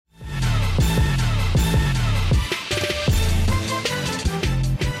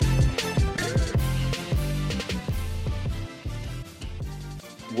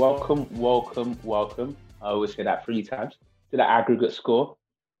welcome. I always say that 3 times to the aggregate score.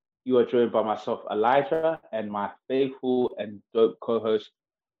 You are joined by myself, Elijah, and my faithful and dope co-host.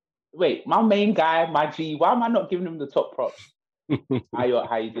 Wait, my main guy, my G. Why am I not giving him the top props? How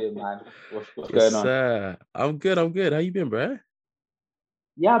you doing, man? What's Yes, going on? sir. I'm good. How you been, bro?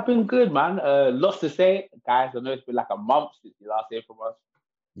 Yeah, I've been good, man. Lots to say, guys. I know it's been like a month since you last heard from us.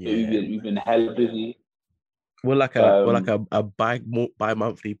 So we've been hella busy. We're like a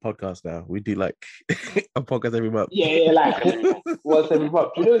bi-monthly podcast now. We do like a podcast every month. Yeah, like once every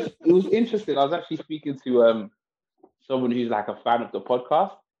month. You know, it was interesting. I was actually speaking to someone who's like a fan of the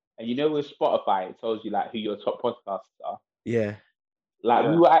podcast, and you know, with Spotify, it tells you like who your top podcasts are. Yeah. Like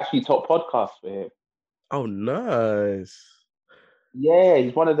we were actually top podcasts for him. Oh, nice. Yeah,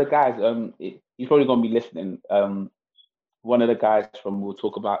 he's one of the guys. He's probably gonna be listening. One of the guys from we'll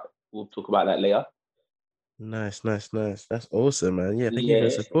talk about that later. Nice. That's awesome, man. Yeah, thank you for Yeah,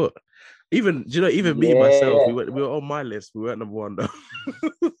 the support. Even me myself, we were on my list. We weren't number one though.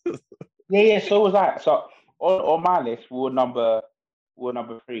 yeah. So was I. So on my list, we were number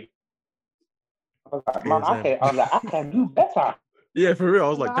 3. I was like, man, I can do better. Yeah, for real. I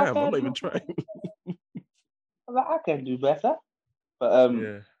was like, damn, I'm not even trying. I was like, I can do better. But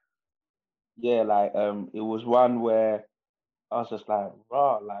it was one where I was just like,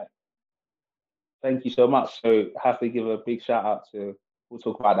 raw, like, thank you so much. So I have to give a big shout out to. We'll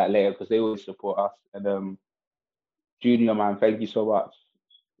talk about that later because they always support us. And Junior, man, thank you so much,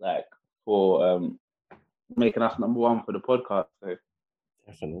 like, for making us number one for the podcast. So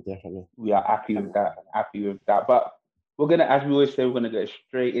Definitely. we are happy with that. But we're gonna, as we always say, we're gonna go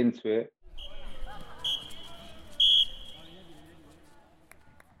straight into it.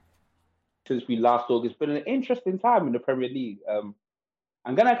 Since we last talked, it's been an interesting time in the Premier League.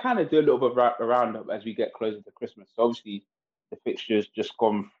 I'm gonna kind of do a little bit of a roundup as we get closer to Christmas. So obviously, the fixtures just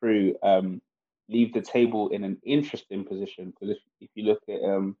gone through. Leave the table in an interesting position because if you look at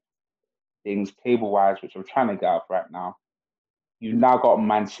things table wise, which I'm trying to get up right now, you've now got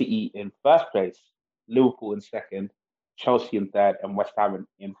Man City in first place, Liverpool in second, Chelsea in third, and West Ham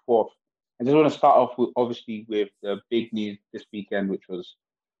in fourth. I just want to start off with the big news this weekend, which was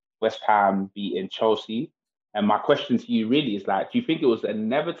West Ham beating Chelsea. And my question to you really is like, do you think it was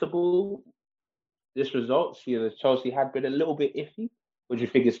inevitable, this result, seeing as Chelsea had been a little bit iffy? Or do you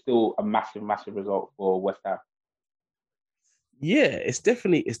think it's still a massive result for West Ham? Yeah, it's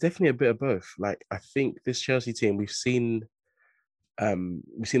definitely a bit of both. Like, I think this Chelsea team, we've seen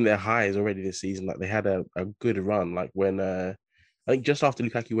their highs already this season. Like, they had a good run. Like, when I think just after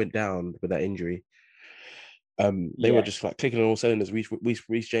Lukaku went down with that injury, they were just like clicking on all cylinders.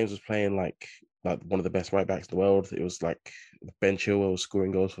 Reece James was playing like one of the best right backs in the world. It was like Ben Chilwell was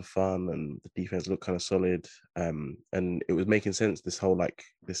scoring goals for fun, and the defense looked kind of solid. And it was making sense. This whole like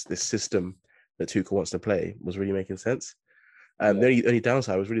this system that Tuchel wants to play was really making sense. The only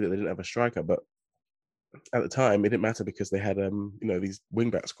downside was really that they didn't have a striker, but at the time it didn't matter because they had these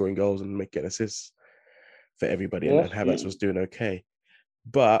wing backs scoring goals and getting assists for everybody, and Havertz was doing okay.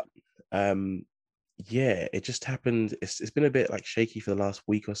 But it just happened. It's been a bit like shaky for the last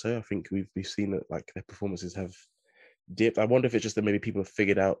week or so. I think we've seen that like their performances have dipped. I wonder if it's just that maybe people have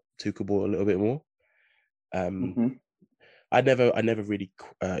figured out Tuchel ball a little bit more. I never really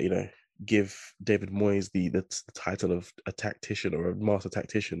give David Moyes the title of a tactician or a master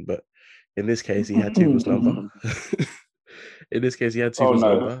tactician, but in this case he had Tuchel's number. In this case he had Tuchel's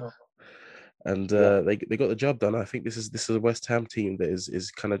number. And they got the job done. I think this is a West Ham team that is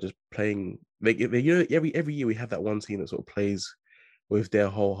kind of just playing. Every year we have that one team that sort of plays with their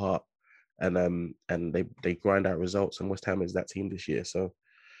whole heart, and they grind out results. And West Ham is that team this year. So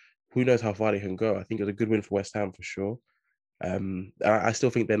who knows how far they can go? I think it was a good win for West Ham for sure. I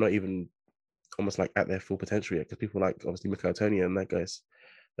still think they're not even almost like at their full potential yet, because people like obviously Mikel Antonio and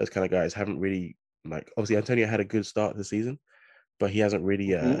those kind of guys haven't really, like, obviously Antonio had a good start to the season, but he hasn't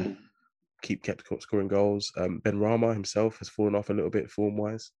really kept scoring goals. Benrahma himself has fallen off a little bit form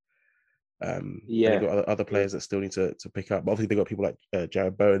wise. And they've got other players that still need to pick up. But obviously they've got people like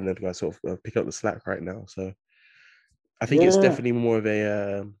Jared Bowen that can sort of pick up the slack right now. So I think it's definitely more of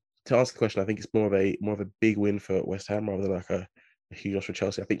a to answer the question, I think it's more of a big win for West Ham rather than like a huge loss for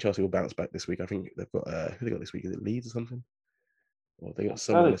Chelsea. I think Chelsea will bounce back this week. I think they've got who they got this week? Is it Leeds or something? Or they got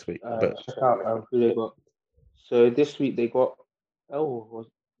someone this week. But check out who they got. So this week they got. Oh, I was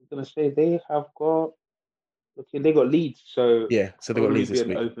gonna say they have got. Okay, they got Leeds. So yeah, so they got Leeds this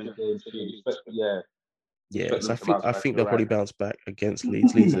week. Open game soon. But yeah. So I think they'll probably bounce back against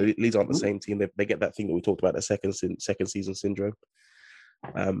Leeds. Leeds aren't the same team. They get that thing that we talked about, the second season syndrome.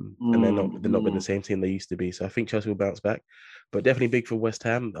 And they're not been the same team they used to be. So I think Chelsea will bounce back, but definitely big for West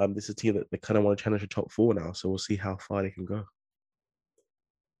Ham. This is a team that they kind of want to challenge the top four now. So we'll see how far they can go.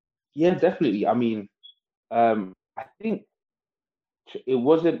 Yeah, definitely. I mean, I think it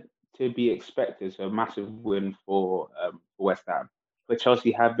wasn't to be expected. So a massive win for West Ham, but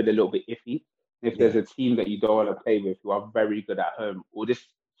Chelsea have been a little bit iffy. If there's Yeah. a team that you don't want to play with who are very good at home, or this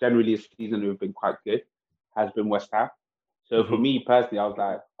generally a season who have been quite good, has been West Ham. So for Mm-hmm. me personally, I was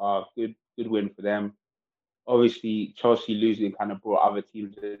like, good win for them. Obviously, Chelsea losing kind of brought other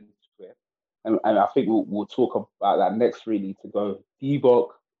teams into it. And I think we'll talk about that next, really, to go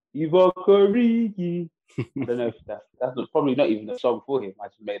Divock Origi. I don't know if that's probably not even a song for him. I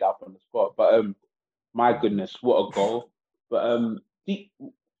just made up on the spot. But my goodness, what a goal! But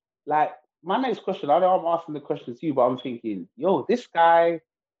like my next question, I know I'm asking the question to you, but I'm thinking, yo, this guy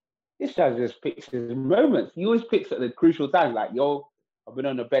just picks his moments. He always picks at the crucial times. Like, yo, I've been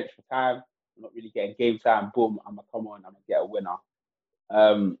on the bench for time. I'm not really getting game time. Boom, I'm gonna come on. I'm gonna get a winner.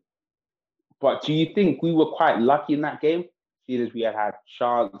 But do you think we were quite lucky in that game, seeing as we had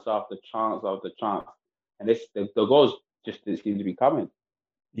chance after chance after chance, and the goals just didn't seem to be coming?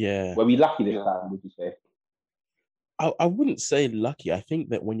 Yeah. Were we lucky this time? Would you say? I wouldn't say lucky. I think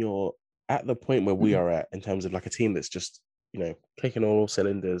that when you're at the point where we are at, in terms of like a team that's just, clicking all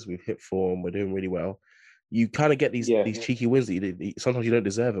cylinders, we've hit form, we're doing really well. You kind of get these cheeky wins that sometimes you don't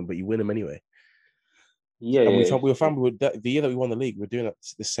deserve them, but you win them anyway. Yeah, and we were found with the year that we won the league, we're doing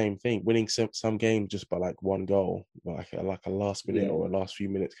the same thing, winning some games just by like one goal, like a last minute or a last few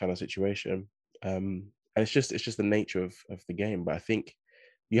minutes kind of situation. And it's just the nature of the game. But I think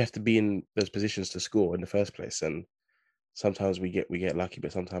you have to be in those positions to score in the first place, and sometimes we get lucky,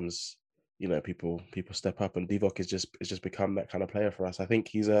 but sometimes people step up, and Divock has just become that kind of player for us. I think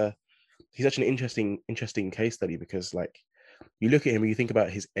he's such an interesting case study, because like you look at him and you think about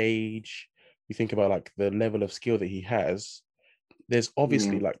his age, you think about like the level of skill that he has. There's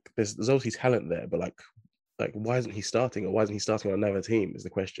obviously there's obviously talent there, but like why isn't he starting, or why isn't he starting on another team is the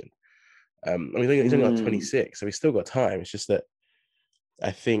question. I mean, he's only like 26, so he's still got time. It's just that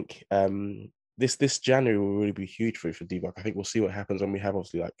I think this January will really be huge for Divock. I think we'll see what happens when we have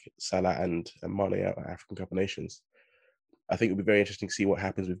obviously like Salah and Mane out at African Cup of Nations. I think it'll be very interesting to see what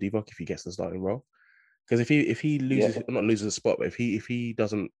happens with Divock if he gets the starting role. Because if he loses, not loses a spot, but if he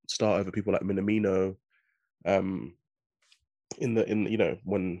doesn't start over people like Minamino, when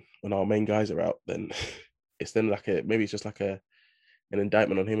our main guys are out, then it's then maybe it's just like an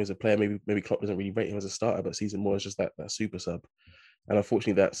indictment on him as a player. Maybe Klopp doesn't really rate him as a starter, but sees him more as just that super sub. And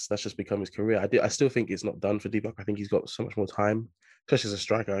unfortunately, that's just become his career. I still think it's not done for Divock. I think he's got so much more time, especially as a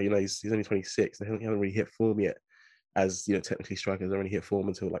striker. He's only 26. He hasn't really hit form yet. As technically strikers don't really hit form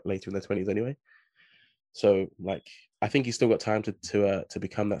until like later in their 20s anyway. So like I think he's still got time to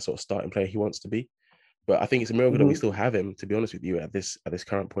become that sort of starting player he wants to be. But I think it's a miracle that we still have him. To be honest with you, at this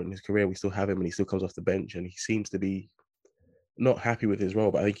current point in his career, we still have him, and he still comes off the bench, and he seems to be not happy with his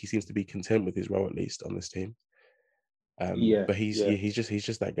role, but I think he seems to be content with his role, at least on this team. But he's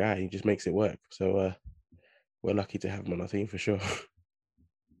just that guy. He just makes it work. So we're lucky to have him on our team for sure.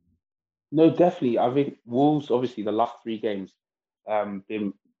 No, definitely. I think Wolves, obviously, the last three games,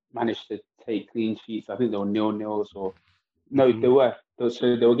 they managed to take clean sheets. I think they were 0-0s or no, they were.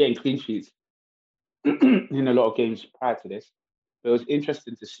 So they were getting clean sheets in a lot of games prior to this. But it was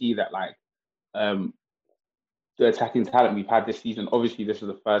interesting to see that, like, the attacking talent we've had this season. Obviously, this is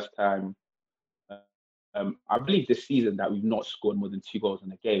the first time, I believe, this season that we've not scored more than 2 goals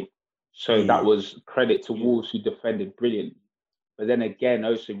in a game. So that was credit to Wolves, who defended brilliantly. But then again,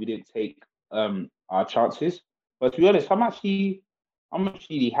 also we didn't take our chances. But to be honest, I'm actually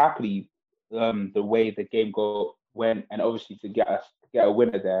happy the way the game went, and obviously to get a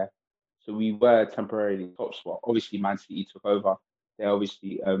winner there. So we were temporarily top spot. Obviously, Man City took over. They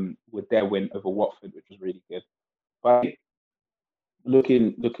obviously with their win over Watford, which was really good. But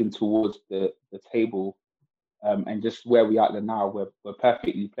looking towards the table, and just where we are now, we're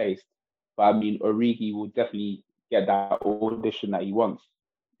perfectly placed. But I mean, Origi will definitely get that audition that he wants.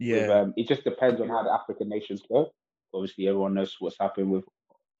 Yeah. It just depends on how the African nations go. Obviously, everyone knows what's happened with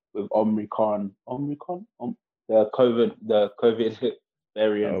Omicron, the COVID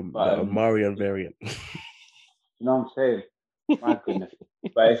variant. The Omarion variant. You know what I'm saying? My goodness.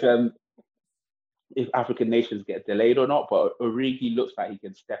 But if African nations get delayed or not, but Origi looks like he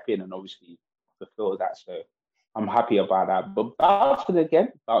can step in and obviously fulfill that. So I'm happy about that. But bouncing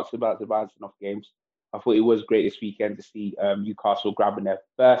off games. I thought it was great this weekend to see Newcastle grabbing their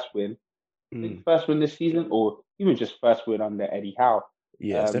first win. I think first win this season, or even just first win under Eddie Howe.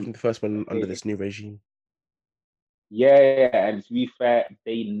 Yeah, it's definitely the first one under this new regime. Yeah, and to be fair,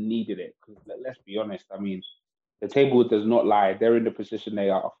 they needed it because let's be honest. I mean, the table does not lie. They're in the position they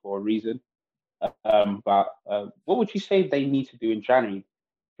are for a reason. But what would you say they need to do in January? Do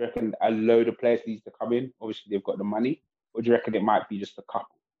you reckon a load of players needs to come in? Obviously, they've got the money. Or do you reckon it might be just a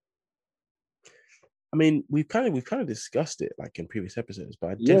couple? I mean, we've kind of discussed it like in previous episodes,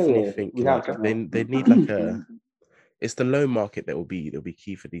 but I definitely Yeah, think we like have. they need like a. It's the loan market that will be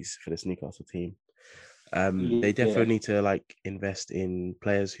key for this Newcastle team. They Yeah, definitely need to like invest in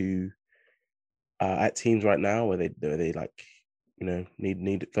players who are at teams right now where they like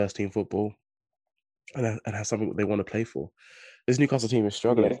need first team football and have something that they want to play for. This Newcastle team is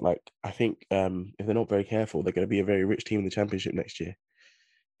struggling. yeah. Like I think if they're not very careful, they're going to be a very rich team in the Championship next year.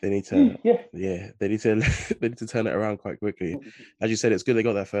 They need to, Yeah. yeah, they need to they need to turn it around quite quickly. As you said, it's good they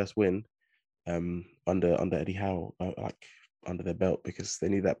got that first win under Eddie Howe, like under their belt because they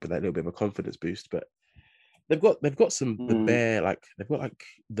need that little bit of a confidence boost. But they've got Mm, they've got like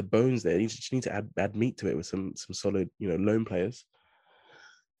the bones there. You just need to add meat to it with some solid loan players.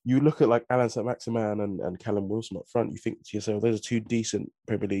 You look at like Alan St. Maximan and Callum Wilson up front. You think to yourself, those are two decent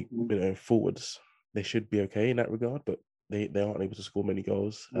Premier League forwards. They should be okay in that regard, but they aren't able to score many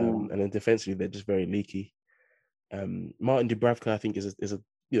goals. mm. And then defensively, they're just very leaky. Martin Dubravka, I think, is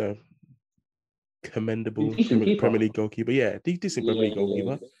a commendable Decent keeper. Premier League goalkeeper. Yeah, decent Premier Yeah, League yeah,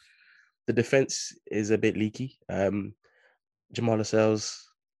 goalkeeper. The defense is a bit leaky. Jamal Lascelles,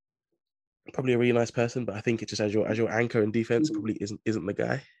 probably a really nice person, but I think it's just as your anchor in defense, yeah. probably isn't the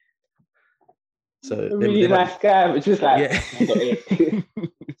guy. So A they really might nice guy, but just like yeah, that's not it.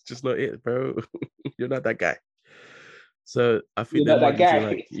 it's just not it, bro. You're not that guy. So I think You're they not might that need to guy.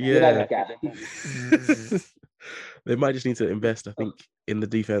 like, You're not yeah, that guy. they might just need to invest. I think in the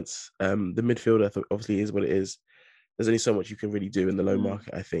defense, the midfielder obviously is what it is. There's only so much you can really do in the low Mm,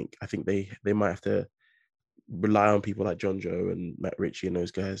 market. I think they might have to rely on people like John Joe and Matt Ritchie and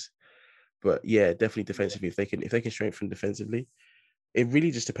those guys. But yeah, definitely yeah, defensively, if they can strengthen defensively, it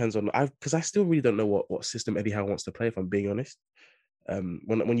really just depends on because I still really don't know what system Eddie Howe wants to play. If I'm being honest,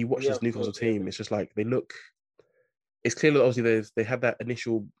 when you watch yeah, this of Newcastle course, yeah. team, it's just like they look. It's clear that obviously they had that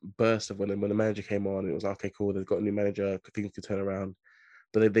initial burst of when the manager came on. It was like, okay, cool. They've got a new manager. Things could turn around,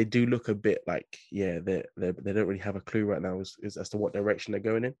 but they do look a bit like they don't really have a clue right now as to what direction they're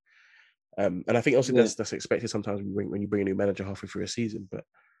going in. And I think also Yeah, that's expected sometimes when you bring a new manager halfway through a season. But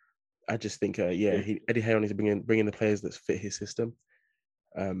I just think yeah, Eddie Howe needs to bring in the players that fit his system.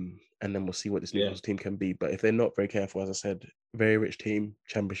 And then we'll see what this yeah. Newcastle team can be. But if they're not very careful, as I said, very rich team,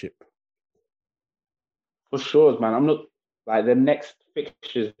 Championship. For sure, man. I'm not like the next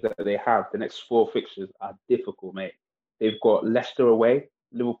fixtures that they have. The next four fixtures are difficult, mate. They've got Leicester away,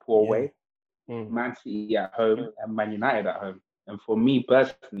 Liverpool Yeah. away, Man City at home, and Man United at home. And for me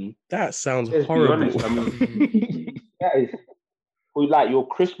personally, That sounds let's be horrible. honest. I mean, that is for like your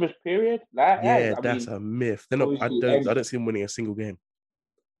Christmas period. Like, that is, Yeah, I that's mean, a myth. They're not. I obviously, don't. I don't see them winning a single game.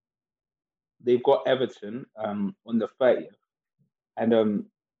 they've got Everton on the 30th, and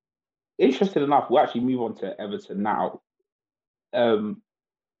interesting enough, we'll actually move on to Everton now. Um,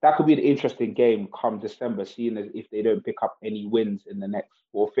 that could be an interesting game come December, seeing as if they don't pick up any wins in the next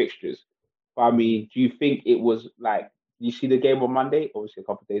four fixtures. But I mean, do you think it was like you see the game on Monday? Obviously, a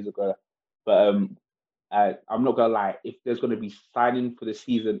couple of days ago. But I'm not gonna lie. If there's gonna be signing for the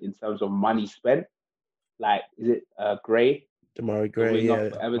season in terms of money spent, like is it Gray, Demarai the Gray, winger yeah,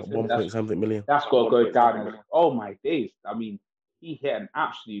 for like Everton? one point something million. That's got to go down. As, oh my days! I mean, he hit an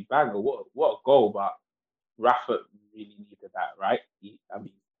absolute banger. What a goal! But Rafa really needed that, right? I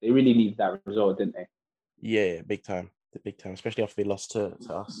mean, they really needed that result, didn't they? Yeah, big time. Especially after they lost to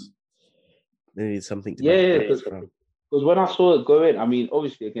us, they needed something to bounce Yeah, back because from. when I saw it go in, I mean,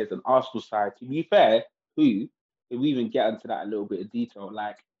 obviously against an Arsenal side, to be fair, who, if we even get into that a little bit of detail,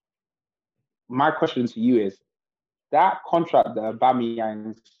 like, my question to you is, that contract that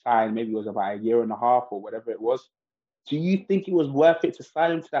Aubameyang signed maybe was about a year and a half or whatever it was, do you think it was worth it to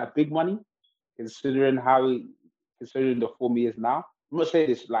sign him to that big money, considering considering the form he is now? I'm not saying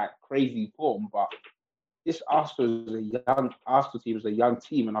this like crazy form, but this Arsenal team is a young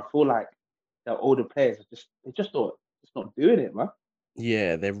team, and I feel like the older players are just not doing it, man.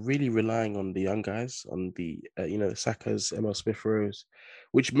 Yeah, they're really relying on the young guys, on the the Sakas, Emil Smith Rose,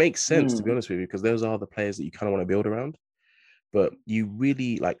 which makes sense to be Mm, honest with you, because those are the players that you kind of want to build around. But you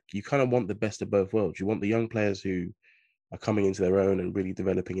really you kind of want the best of both worlds. You want the young players who are coming into their own and really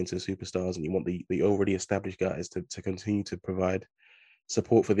developing into superstars, and you want the already established guys to continue to provide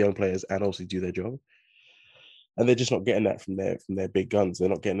support for the young players and also do their job. And they're just not getting that from their big guns. They're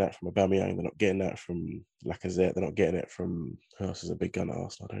not getting that from Aubameyang. They're not getting that from Lacazette. They're not getting it from who else is a big gun at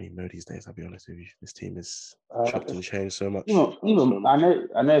Arsenal. I don't even know these days. I'll be honest with you. This team is chopped and changed so much. Even I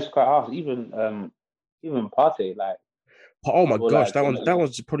know it's quite hard. Even Partey, like, oh my gosh, that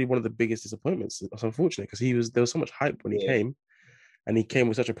was probably one of the biggest disappointments. It's unfortunate because there was so much hype when he came, and he came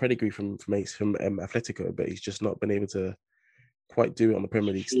with such a pedigree from Atletico, but he's just not been able to quite do it on the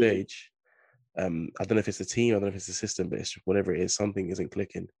Premier League stage. I don't know if it's the team, I don't know if it's the system, but it's just whatever it is, something isn't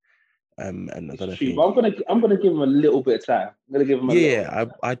clicking. And I don't know. But I'm gonna give him a little bit of time. I'm gonna give him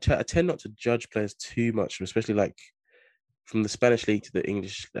I tend not to judge players too much, especially like from the Spanish league to the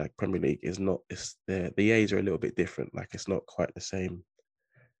English Premier League is not. It's the A's are a little bit different. Like it's not quite the same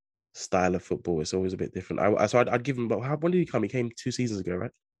style of football. It's always a bit different. I'd give him. But when did he come? He came 2 seasons ago,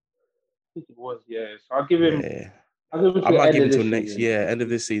 right? I think it was, yeah. So I'll give him. Yeah. I might give him till next year, end of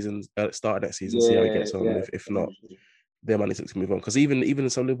this season, start of next season, see how he gets on. If not, their money to move on. Because even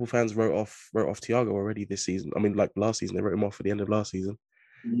some Liverpool fans wrote off Thiago already this season. I mean, like last season, they wrote him off at the end of last season.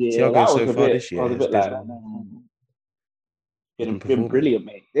 Yeah, Thiago so far this year has been brilliant,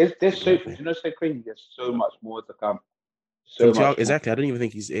 mate. There's so crazy. There's so much more to come. Thiago, exactly. I don't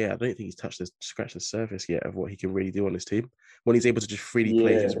think he's scratched the surface yet of what he can really do on this team when he's able to just freely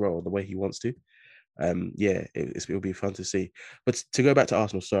play his role the way he wants to. It'll be fun to see. But to go back to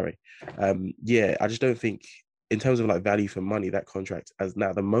Arsenal, sorry. I just don't think in terms of like value for money, that contract as now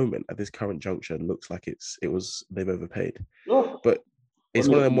at the moment at this current juncture looks like they've overpaid. But it's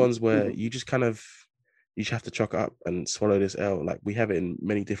one of them ones where you just have to chalk up and swallow this L. Like we have it in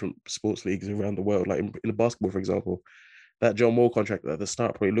many different sports leagues around the world. Like in the basketball, for example, that John Wall contract at the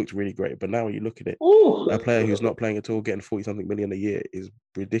start probably looked really great, but now when you look at it, a player who's not playing at all getting 40-something million a year is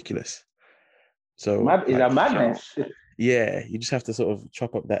ridiculous. So is that madness? Yeah, you just have to sort of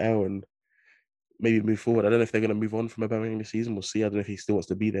chop up that L and maybe move forward. I don't know if they're going to move on from Aubameyang this season. We'll see. I don't know if he still wants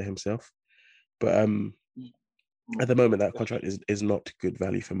to be there himself. But at the moment, that contract is not good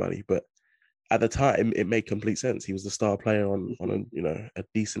value for money. But at the time, it made complete sense. He was the star player on a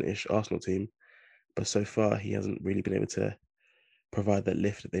decent-ish Arsenal team. But so far, he hasn't really been able to provide that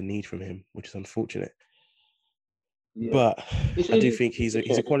lift that they need from him, which is unfortunate. Yeah. But I do think he's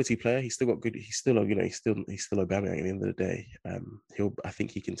a quality player. He's still got good. He's still Aubameyang at the end of the day. I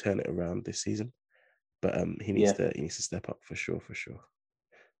think he can turn it around this season, but he needs to step up for sure.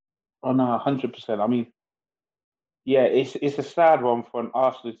 Oh no, 100%. I mean, it's a sad one for an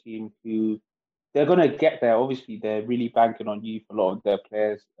Arsenal team who they're gonna get there. Obviously, they're really banking on youth. A lot of their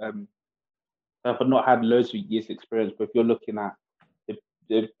players have not had loads of years experience. But if you're looking at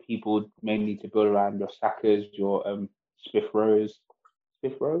the people mainly to build around your Sakas, your Smith Rowes.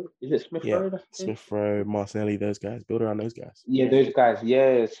 Smith Rowe? Is it Smith Rowe? Smith Rowe, Martinelli, those guys. Build around those guys. Yeah, those guys.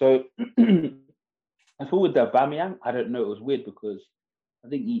 Yeah. So I thought with the Aubameyang, I don't know. It was weird because I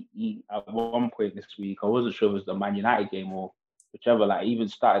think he at one point this week, I wasn't sure if it was the Man United game or whichever. Like, even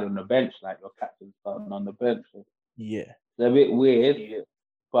started on the bench, like your captain starting on the bench. So yeah, it's a bit weird. Yeah.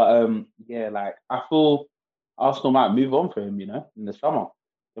 But like I feel Arsenal might move on for him. In the summer.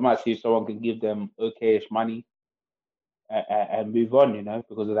 They might see if someone can give them okayish money and move on,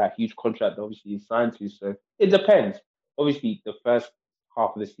 because of that huge contract obviously he's signed to. So it depends. Obviously, the first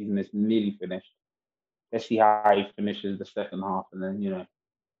half of the season is nearly finished. Let's see how he finishes the second half, and then,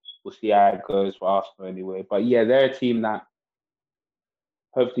 we'll see how it goes for Arsenal anyway. But yeah, they're a team that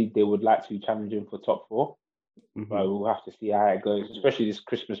hopefully they would like to challenge him for top 4. Mm-hmm. But we'll have to see how it goes, especially this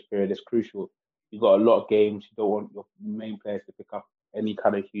Christmas period. It's crucial. You've got a lot of games. You don't want your main players to pick up any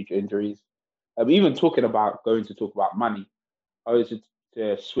kind of huge injuries. Even going to talk about money, I was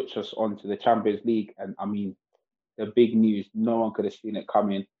to switch us on to the Champions League. And I mean, the big news, no one could have seen it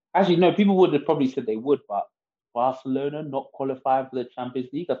coming. Actually, no, people would have probably said they would, but Barcelona not qualifying for the Champions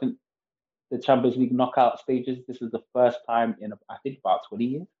League. I think the Champions League knockout stages, this is the first time in, I think, about 20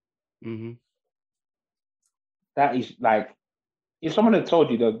 years. Mm-hmm. That is like, if someone had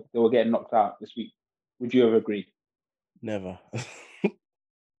told you that they were getting knocked out this week, would you have agreed? Never.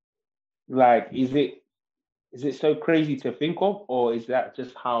 Like, is it so crazy to think of, or is that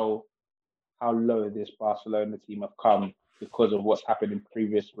just how low this Barcelona team have come because of what's happened in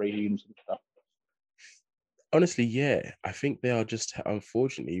previous regimes and stuff? Honestly, yeah. I think they are just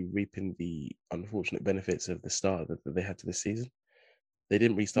unfortunately reaping the unfortunate benefits of the start that they had to this season. They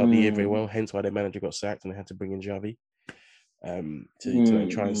didn't restart the year very well, hence why their manager got sacked and they had to bring in Xavi to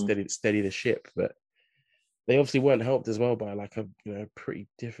try and steady the ship. But they obviously weren't helped as well by like a pretty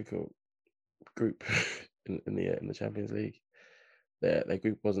difficult group in the Champions League. Their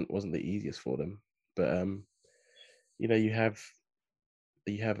group wasn't the easiest for them, but you have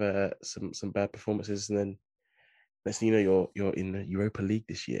some bad performances, and then next thing you know, you're in the Europa League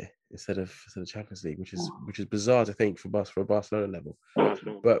this year instead of Champions League, which is bizarre to think for a Barcelona level.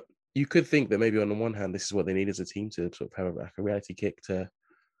 But you could think that maybe on the one hand, this is what they need as a team to sort of have a reality kick to,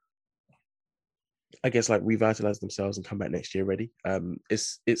 I guess, like revitalize themselves and come back next year ready.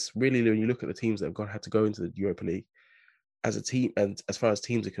 It's really, when you look at the teams that have had to go into the Europa League as a team, and as far as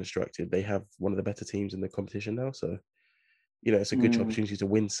teams are constructed, they have one of the better teams in the competition now. So, it's a good opportunity to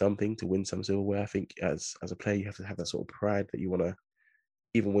win something, to win some silverware. I think as a player, you have to have that sort of pride that you want to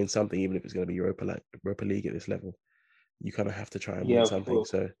even win something, even if it's going to be Europa League at this level. You kind of have to try and win something.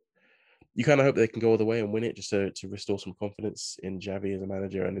 So you kind of hope they can go all the way and win it, just to restore some confidence in Xavi as a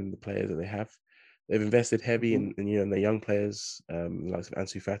manager and in the players that they have. They've invested heavy in their young players, like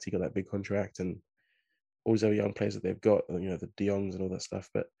Ansu Fati got that big contract, and all these other young players that they've got, the De Jongs and all that stuff.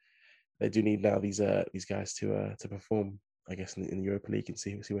 But they do need now these guys to perform, I guess, in the Europa League and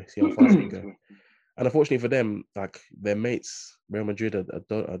see how far they can go. And unfortunately for them, like their mates, Real Madrid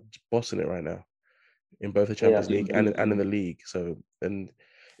are bossing it right now in both the Champions League and in the league. So, and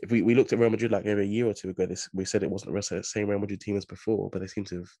if we looked at Real Madrid like maybe a year or two ago, we said it wasn't the same Real Madrid team as before, but they seem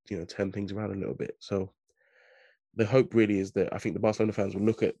to have turned things around a little bit. So the hope really is that I think the Barcelona fans will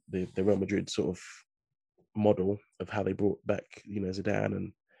look at the Real Madrid sort of model of how they brought back Zidane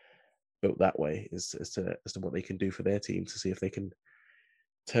and built that way as to what they can do for their team, to see if they can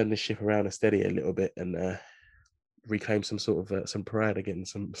turn the ship around and steady a little bit and reclaim some sort of some pride again,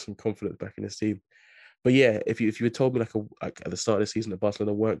 some confidence back in this team. But yeah, if you had told me like at the start of the season that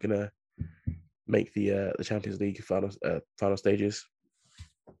Barcelona weren't gonna make the Champions League final stages,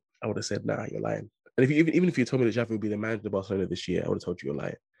 I would have said, nah, you're lying. And even if you told me that Xavi would be the manager of Barcelona this year, I would have told you you're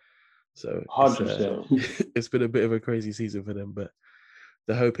lying. So 100%. It's been a bit of a crazy season for them, but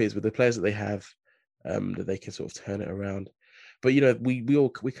the hope is with the players that they have, that they can sort of turn it around. But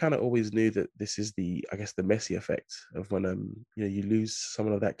we kind of always knew that this is the Messi effect of when you lose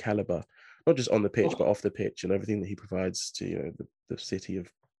someone of that caliber, not just on the pitch but off the pitch, and everything that he provides to the city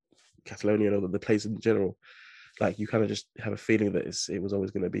of Catalonia and all the players in general. Like you kind of just have a feeling that it was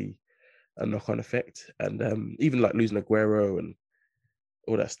always going to be a knock-on effect, and even like losing Aguero and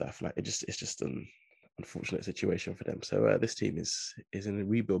all that stuff, like it's just an unfortunate situation for them. So this team is in a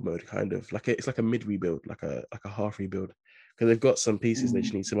rebuild mode, kind of like it's like a mid rebuild, like a half rebuild, because they've got some pieces. They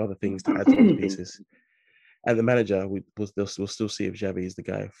just need some other things to add to those pieces. And the manager, we'll still see if Xavi is the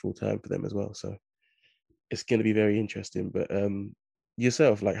guy full time for them as well. So it's going to be very interesting. But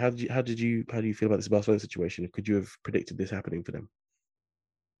yourself, like, how do you feel about this Barcelona situation? Could you have predicted this happening for them?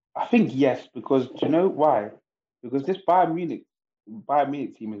 I think yes, because do you know why? Because this Bayern Munich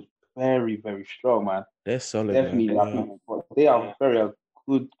team is very, very strong, man. They're solid, Definitely, man. They are a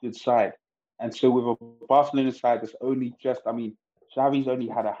good side. And so with a Barcelona side that's only Xavi's only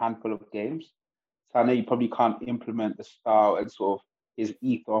had a handful of games. So I know you probably can't implement the style and sort of his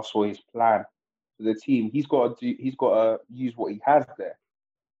ethos or his plan for the team. He's got to use what he has there.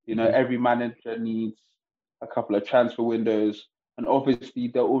 Every manager needs a couple of transfer windows. And obviously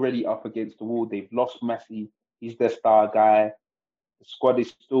they're already up against the wall. They've lost Messi. He's their star guy. The squad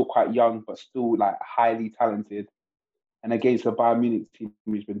is still quite young, but still like highly talented. And against the Bayern Munich team,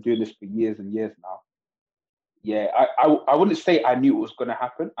 who's been doing this for years and years now. Yeah, I wouldn't say I knew it was going to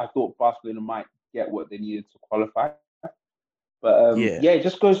happen. I thought Barcelona might get what they needed to qualify. But it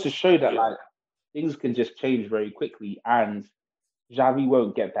just goes to show that like things can just change very quickly, and Xavi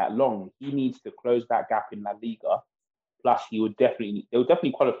won't get that long. He needs to close that gap in La Liga. Plus, they'll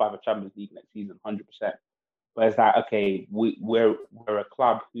definitely qualify for Champions League next season, 100%. But it's like, okay, we're a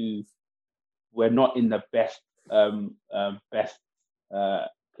club who we're not in the best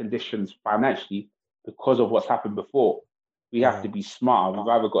conditions financially because of what's happened before. We have to be smart. We've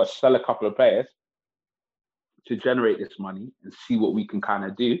either got to sell a couple of players to generate this money and see what we can kind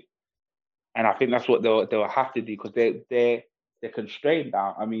of do. And I think that's what they'll have to do, because they're constrained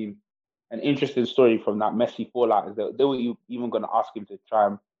now. I mean, an interesting story from that Messi fallout is that they were even going to ask him to try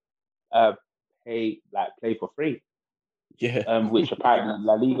and play for free. Yeah. Which apparently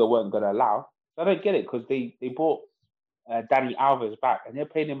La Liga weren't going to allow. So I don't get it, because they bought Dani Alves back and they're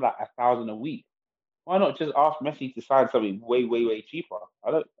paying him like $1,000 a week. Why not just ask Messi to sign something way, way, way cheaper?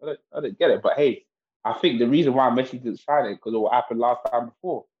 I don't get it. But hey, I think the reason why Messi didn't sign it because of what happened last time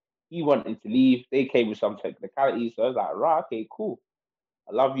before. He wanted to leave. They came with some technicalities. So I was like, right, okay, cool.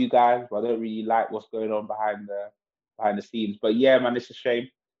 I love you guys, but I don't really like what's going on behind the scenes. But yeah, man, it's a shame.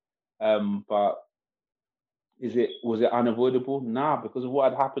 But was it unavoidable? Nah, because of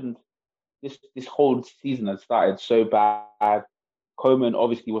what had happened. This whole season had started so bad. Koeman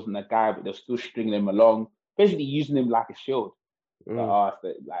obviously wasn't the guy, but they're still stringing him along, basically using him like a shield.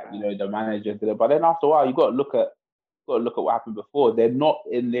 The manager did it. But then after a while, you got to look at got to look at what happened before. They're not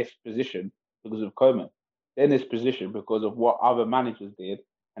in this position because of Koeman. They're in this position because of what other managers did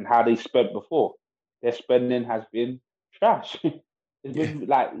and how they spent before. Their spending has been trash. It's been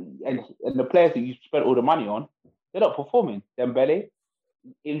like, and the players that you spent all the money on, they're not performing. Dembele,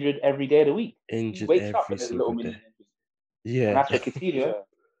 injured every day of the week. He Injured wakes up every and there's a little single mini day. injury. And Yeah. that's what Coutinho.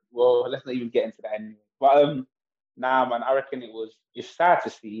 Well, let's not even get into that anyway. But nah, man, I reckon it's sad to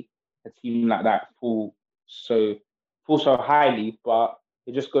see a team like that fall so highly, but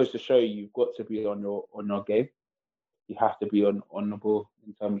it just goes to show you've got to be on your game. You have to be on the ball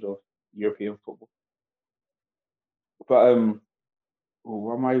in terms of European football. But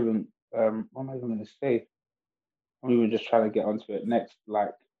what am I even gonna say? I'm even just trying to get onto it next.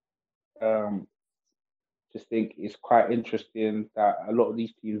 Like, just think it's quite interesting that a lot of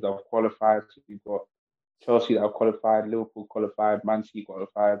these teams have qualified. So you've got Chelsea that have qualified, Liverpool qualified, Man City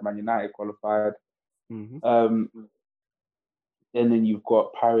qualified, Man United qualified. And then you've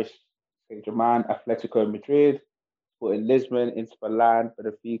got Paris Saint-Germain, Atletico Madrid, Sporting Lisbon, Inter Milan,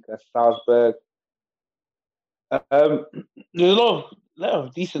 Benfica, Salzburg. There's a lot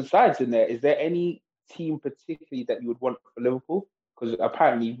of decent sides in there. Is there any team particularly that you would want for Liverpool? Because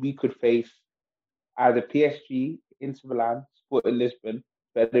apparently we could face either PSG, Inter Milan, Sporting Lisbon,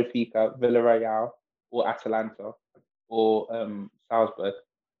 Benfica, Villarreal, or Atalanta, or Salzburg.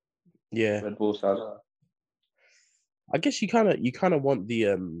 Yeah. Red Bull Salzburg. I guess you kind of want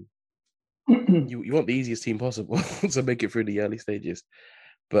the you want the easiest team possible to make it through the early stages,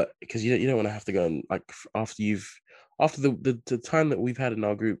 but because you don't want to have to go and like after the time that we've had in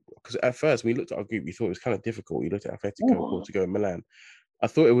our group. Because at first when we looked at our group, we thought it was kind of difficult. We looked at Atletico, Portugal, and Milan. I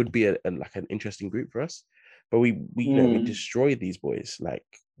thought it would be like an interesting group for us, but we destroyed these boys, like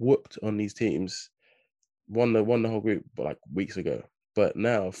whooped on these teams, won the whole group, but like weeks ago. But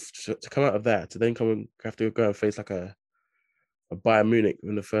now to come out of that, to then come and have to go and face like a Bayern Munich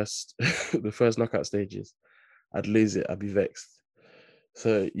in the first the first knockout stages, I'd lose it. I'd be vexed.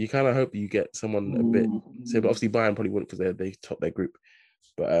 So you kind of hope you get someone a bit. So obviously Bayern probably wouldn't because they top their group,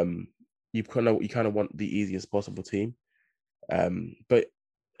 but you kind of want the easiest possible team. But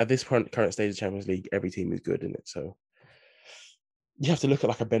at this current stage of Champions League, every team is good in it. So you have to look at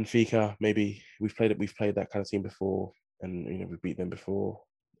like a Benfica. Maybe we've played that kind of team before, and we beat them before.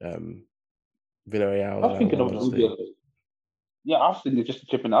 Villarreal. I was thinking of yeah, I was thinking just a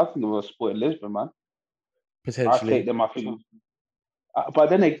chip in. I was thinking of Sporting Lisbon, man. Potentially, I'll take them. I think,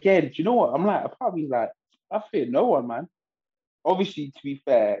 but then again, do you know what? I'm like, part of me like, I fear no one, man. Obviously, to be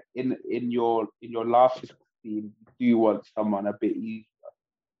fair, in your last 16, you do want someone a bit easier,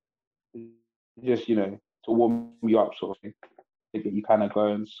 just to warm you up, sort of thing, to get you kind of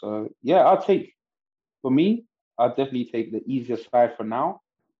going. So yeah, for me, I'll definitely take the easier side for now.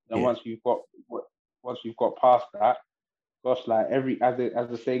 And once you've got past that, gosh, like as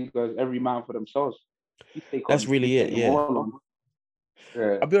the saying goes, every man for themselves. That's really it. Yeah.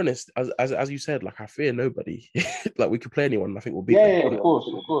 Yeah. I'll be honest, as you said, like I fear nobody. Like we could play anyone, and I think we'll beat them. Yeah, of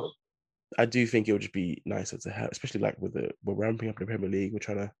course. I do think it would just be nicer to have, especially like we're ramping up in the Premier League. We're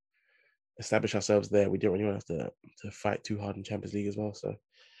trying to establish ourselves there. We don't really want to have to fight too hard in Champions League as well. So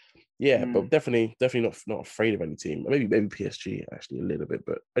yeah, but definitely not afraid of any team. Maybe PSG actually a little bit,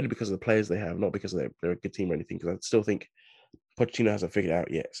 but only because of the players they have, not because they're a good team or anything. Because I still think Pochettino hasn't figured it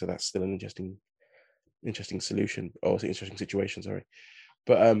out yet, so that's still an interesting solution or interesting situation. Sorry.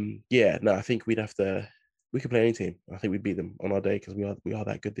 But I think we could play any team. I think we beat them on our day because we are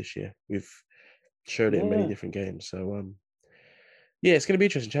that good this year. We've showed it in many different games. So it's going to be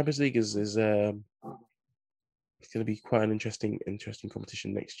interesting. Champions League is it's going to be quite an interesting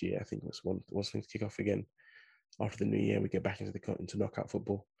competition next year. I think once things kick off again after the new year, we get back into knockout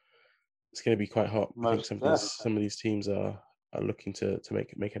football. It's going to be quite hot. I think some of these teams are looking to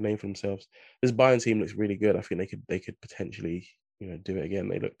make a name for themselves. This Bayern team looks really good. I think they could potentially do it again.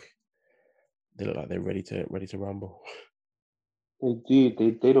 They look like they're ready to rumble. They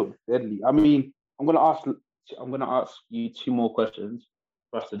do. They look deadly. I mean, I'm gonna ask you two more questions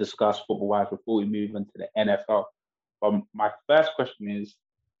for us to discuss football-wise before we move into the NFL. But my first question is: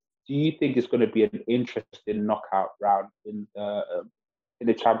 do you think it's going to be an interesting knockout round in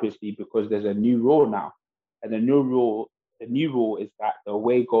the Champions League because there's a new rule now, and the new rule is that the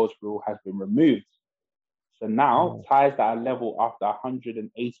away goals rule has been removed. So now ties that are level after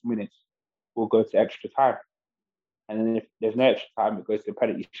 180 minutes will go to extra time. And then if there's no extra time, it goes to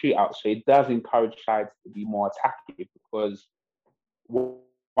penalty shootout. So it does encourage sides to be more attacking because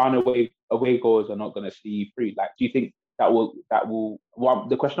one away goals are not going to see you through. Like, do you think that will? Well,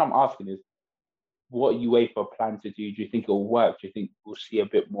 the question I'm asking is, what UEFA plan to do? Do you think it will work? Do you think we'll see a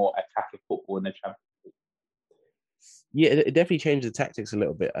bit more attacking football in the Champions League? Yeah, it definitely changed the tactics a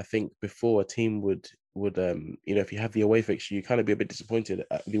little bit. I think before a team would if you have the away fixture, you kind of be a bit disappointed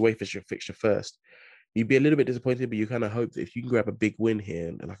at the away fixture first. You'd be a little bit disappointed, but you kind of hope that if you can grab a big win here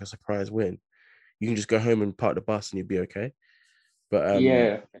and like a surprise win, you can just go home and park the bus and you'd be okay. But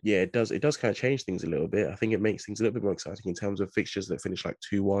Yeah, yeah, it does kind of change things a little bit. I think it makes things a little bit more exciting in terms of fixtures that finish like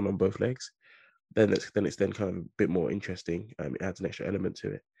 2-1 on both legs. Then it's kind of a bit more interesting. It adds an extra element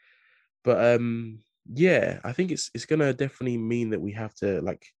to it. But yeah, I think it's gonna definitely mean that we have to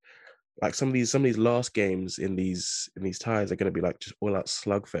like some of these last games in these ties are gonna be like just all out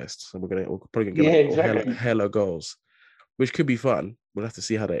slugfests, and we're probably gonna get yeah, like exactly. hella goals, which could be fun. We'll have to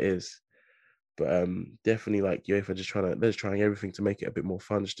see how that is. But definitely like UEFA they're just trying everything to make it a bit more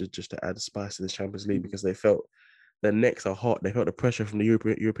fun, just to add spice to this Champions League because they felt their necks are hot. They felt the pressure from the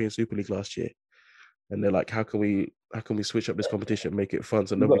European Super League last year, and they're like, how can we switch up this competition, make it fun,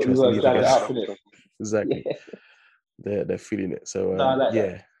 so We nobody got we tries to got to leave jazz it again. up, innit? Exactly, Yeah, they're feeling it. So no, I like that.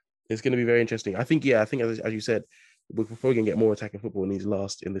 yeah, it's going to be very interesting. I think as you said, we're probably going to get more attacking football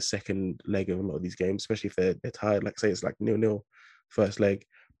in the second leg of a lot of these games, especially if they're tired. Like say it's like 0-0 first leg,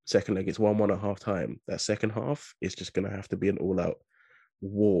 second leg it's 1-1 at half time. That second half is just going to have to be an all out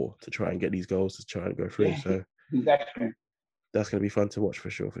war to try and get these goals to try and go through. Yeah, So exactly. that's going to be fun to watch for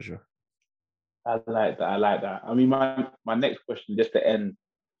sure, for sure. I like that. I like that. I mean, my next question, just to end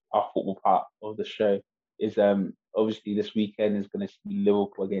our football part of the show, is obviously this weekend is going to see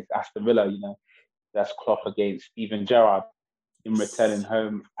Liverpool against Aston Villa. That's Klopp against Steven Gerrard in returning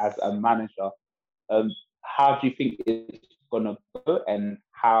home as a manager. Um, how do you think it's going to go, and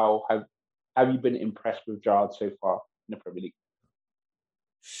how have you been impressed with Gerrard so far in the Premier League?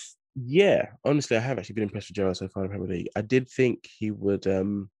 Yeah, honestly, I have actually been impressed with Gerrard so far in the Premier League. I did think he would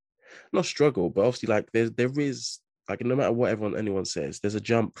not struggle, but obviously, like there is like no matter what anyone says, there's a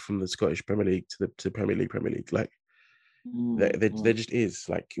jump from the Scottish Premier League to Premier League. Premier League, like there just is.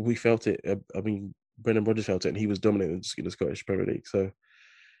 Like we felt it. I mean, Brendan Rodgers felt it, and he was dominant in the Scottish Premier League. So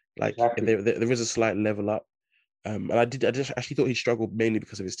like Exactly. there is a slight level up. And I just actually thought he struggled mainly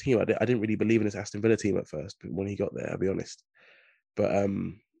because of his team. I didn't really believe in his Aston Villa team at first, but when he got there, I'll be honest. But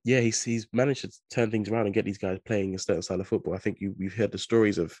yeah, he's managed to turn things around and get these guys playing a certain style of football. I think we've heard the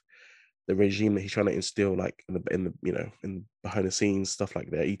stories of the regime that he's trying to instill, like in the in behind the scenes stuff like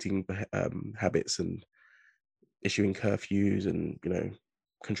their eating habits and issuing curfews and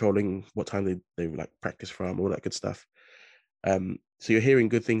controlling what time they like practice from, all that good stuff. So you're hearing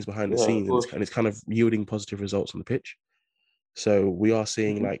good things behind the Yeah, of scenes, and course. it's kind of yielding positive results on the pitch. So we are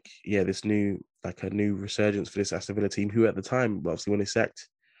seeing Mhm. like this new like a new resurgence for this Aston Villa team, who at the time, obviously when they sacked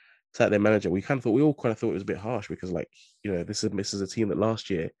their manager, we all kind of thought it was a bit harsh because like this is a team that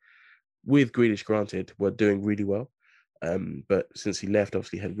last year, with Grealish granted, were doing really well. But since he left,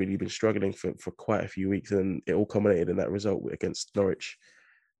 obviously had really been struggling for quite a few weeks, and it all culminated in that result against Norwich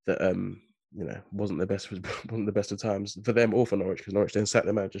that wasn't the best wasn't the best of times for them or for Norwich, because Norwich then sacked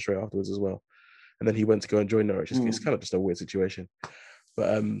the manager straight afterwards as well, and then he went to go and join Norwich. It's Mm. kind of just a weird situation,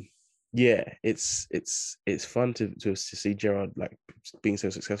 but yeah, it's fun to see Gerrard like being so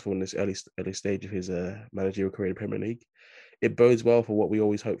successful in this early stage of his managerial career in the Premier League. It bodes well for what we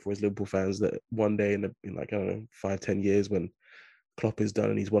always hope for as Liverpool fans, that one day in like I don't know 5-10 years, when Klopp is done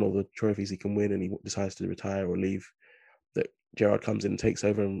and he's won all the trophies he can win and he decides to retire or leave, that Gerrard comes in and takes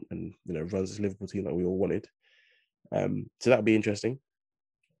over and runs this Liverpool team that we all wanted. So that'd be interesting.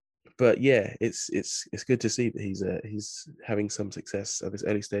 But yeah, it's good to see that he's having some success at this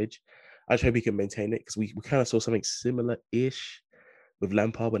early stage. I just hope he can maintain it, because we kind of saw something similar-ish with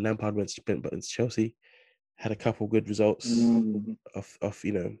Lampard when Lampard went to Chelsea, had a couple good results Mm. of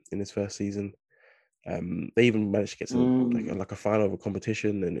in his first season. They even managed to get to Mm. like a final of a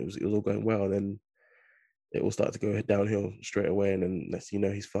competition, and it was all going well. And then it all started to go downhill straight away, and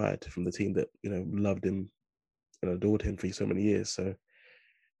then he's fired from the team that loved him and adored him for so many years. So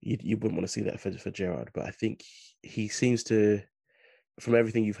you wouldn't want to see that for Gerrard. But I think he seems to, from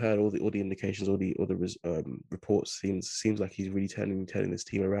everything you've heard, all the indications, all the reports, seems like he's really turning this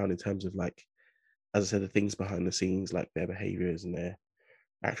team around in terms of, like, as I said, the things behind the scenes, like their behaviors and their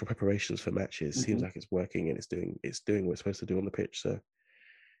actual preparations for matches. Seems Mhm. like it's working, and it's doing what it's supposed to do on the pitch. So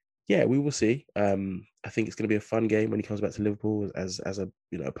yeah, we will see. I think it's going to be a fun game when he comes back to Liverpool as a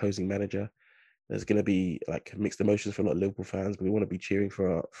opposing manager. There's going to be like mixed emotions for a lot of Liverpool fans, but we want to be cheering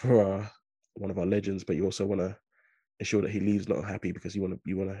for our one of our legends, but you also want to ensure that he leaves not happy, because you want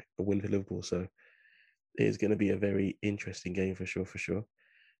a win for Liverpool. So it is going to be a very interesting game for sure, for sure.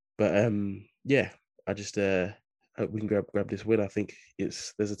 But yeah, I just hope we can grab this win. I think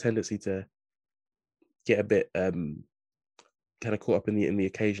there's a tendency to get a bit kind of caught up in the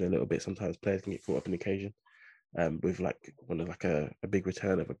occasion a little bit. Sometimes players can get caught up in the occasion. with like a big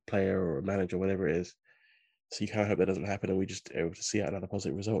return of a player or a manager, whatever it is. So you can't hope that doesn't happen, and we just able to see out another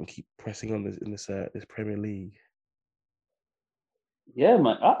positive result and keep pressing on this Premier League. Yeah,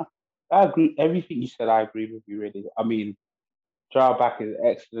 man. I agree. Everything you said, I agree with you. Really. I mean, Jarrell back is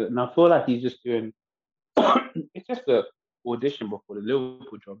excellent, and I feel like he's just doing. It's just a audition before the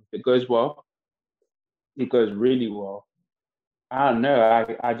Liverpool job. If it goes well, it goes really well. I don't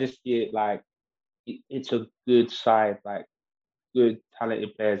know. I just see it like it's a good side, like good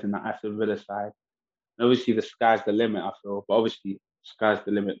talented players in the Aston Villa side. And obviously, the sky's the limit. I feel, but obviously, sky's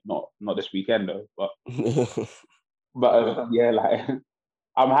the limit. Not this weekend though. But yeah, like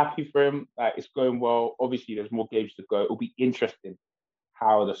I'm happy for him. Like it's going well. Obviously, there's more games to go. It'll be interesting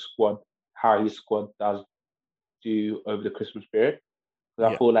how his squad does do over the Christmas period.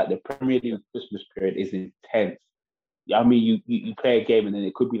 Because I feel like the Premier League Christmas period is intense. I mean, you play a game and then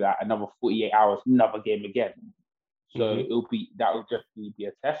it could be like another 48 hours, another game again. So that will definitely be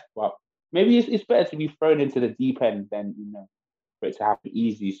a test. But maybe it's better to be thrown into the deep end than for it to happen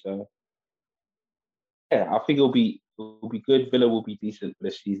easy. So yeah, I think it'll be good. Villa will be decent for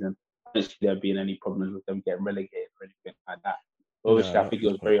this season. I don't see there being any problems with them getting relegated or anything like that. Obviously, I think it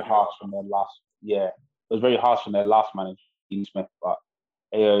was very harsh from their last. Yeah, it was very harsh from their last manager, Dean Smith. But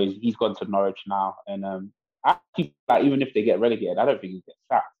he's gone to Norwich now, and actually, like, even if they get relegated, I don't think he gets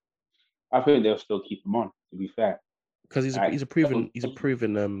sacked. I think they'll still keep him on. To be fair, because he's a proven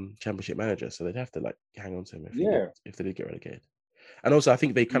Championship manager, so they'd have to like hang on to him if they did get relegated. And also, I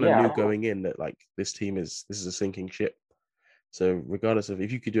think they kind of knew going in that like this is a sinking ship. So regardless of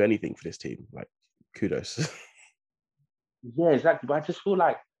if you could do anything for this team, like kudos. Yeah, exactly. But I just feel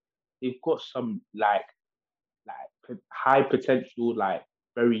like they've got some like high potential, like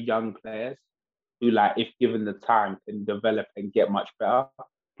very young players who, like, if given the time, can develop and get much better.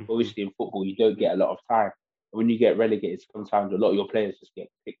 Obviously, in football, you don't get a lot of time. When you get relegated, sometimes a lot of your players just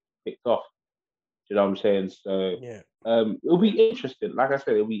get picked off. Do you know what I'm saying? So it'll be interesting. Like I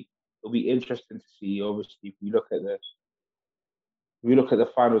said, it'll be interesting to see. Obviously, if we look at the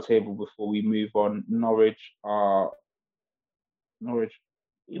final table before we move on, Norwich.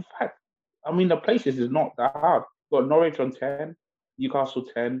 In fact, I mean the places is not that hard. You've got Norwich on 10, Newcastle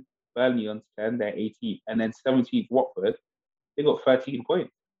 10, Burnley on 10, they're 18, and then 17th Watford, they got 13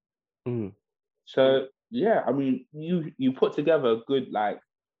 points. So yeah, I mean you put together a good run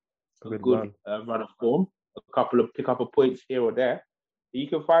of form, pick up a points here or there, you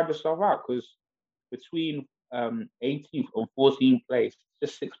can find yourself out because between 18th and 14th place,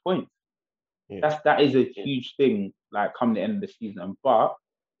 just 6 points. Yeah. That is a huge thing, like come the end of the season. But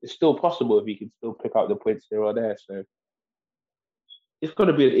it's still possible if you can still pick up the points here or there. So it's going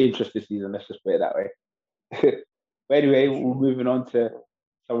to be an interesting season. Let's just put it that way. But anyway, we're moving on to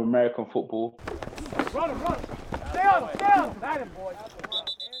some American football. Run! Stay on!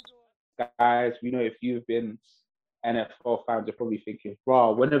 Guys, we know if you've been NFL fans, you're probably thinking,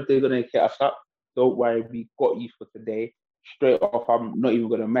 "Wow, when are they going to get us up?" Don't worry, we got you for today. Straight off, I'm not even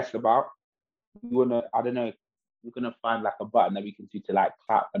going to mess about. We're gonna find like a button that we can do to like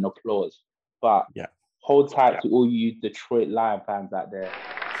clap and applause. But hold tight to all you Detroit Lion fans out there.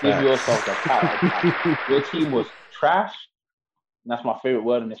 Give yourselves a clap. Your team was trash. And that's my favorite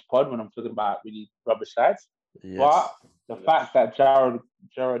word in this pod when I'm talking about really rubbish sides. Yes. But the fact that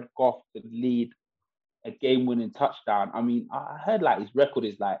Jared Goff could lead a game-winning touchdown. I mean, I heard like his record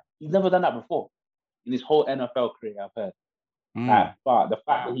is like he's never done that before in his whole NFL career. I've heard. But the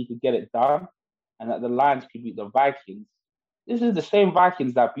fact that he could get it done and that the Lions could beat the Vikings, this is the same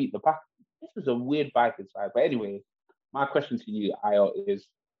Vikings that beat the Packers. This is a weird Vikings side. But anyway, my question to you, Ayo, is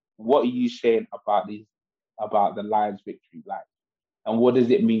what are you saying about the Lions victory? Like, and what does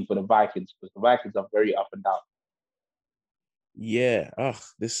it mean for the Vikings? Because the Vikings are very up and down. Yeah.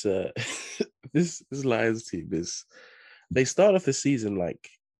 This this Lions team they start off the season like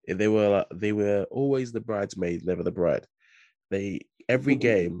they were always the bridesmaid, never the bride. Every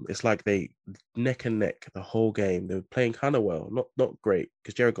game, it's like they neck and neck the whole game. They were playing kind of well, not great,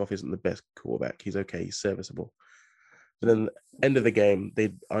 because Jared Goff isn't the best quarterback. He's okay, he's serviceable. But then end of the game,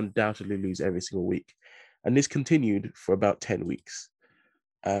 they undoubtedly lose every single week. And this continued for about 10 weeks,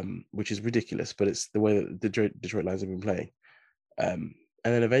 which is ridiculous, but it's the way that the Detroit Lions have been playing. And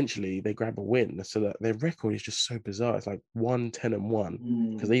then eventually they grab a win. So that their record is just so bizarre. It's like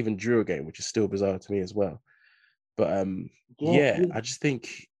 1-10-1, because they even drew a game, which is still bizarre to me as well. But I just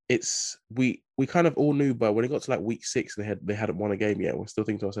think we kind of all knew, but when it got to like week 6, they hadn't won a game yet. We're still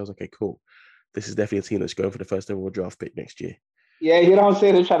thinking to ourselves, okay, cool. This is definitely a team that's going for the first overall draft pick next year. Yeah, you know what I'm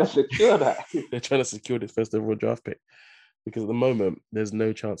saying? They're trying to secure that. They're trying to secure this first overall draft pick. because at the moment there's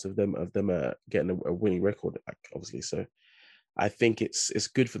no chance of them getting a winning record, like, obviously. So I think it's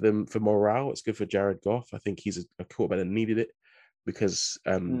good for them for morale. It's good for Jared Goff. I think he's a quarterback that needed it because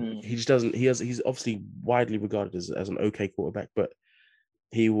he just doesn't. He's obviously widely regarded as an okay quarterback, but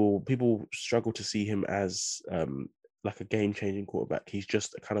people struggle to see him as like a game changing quarterback. He's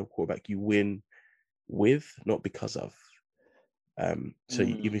just a kind of quarterback you win with, not because of. So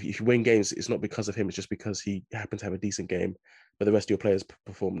even if you win games, it's not because of him. It's just because he happened to have a decent game, but the rest of your players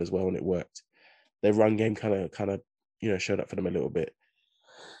performed as well, and it worked. Their run game kind of showed up for them a little bit,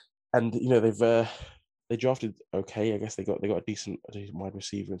 and they drafted okay. I guess they got a decent wide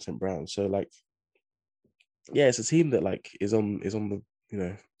receiver in St. Brown. So like, yeah, it's a team that like is on the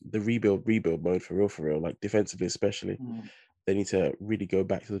the rebuild mode for real. Like defensively, especially, they need to really go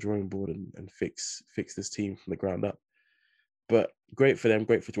back to the drawing board and fix this team from the ground up. But great for them,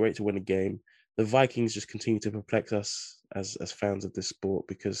 great to win a game. The Vikings just continue to perplex us as fans of this sport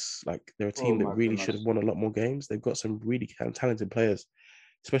because like they're a team that really should have won a lot more games. They've got some really talented players,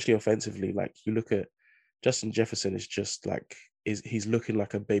 especially offensively. Like you look at Justin Jefferson is just like he's looking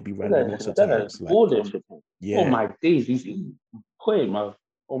like a baby Randy Moss at times. Like, yeah. Oh my days, he's playing, man.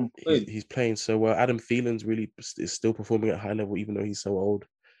 He's playing so well. Adam Thielen's really is still performing at high level, even though he's so old.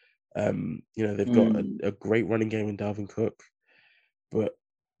 They've got a great running game in Dalvin Cook, but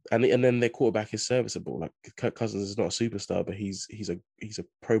and then their quarterback is serviceable. Like Kirk Cousins is not a superstar, but he's a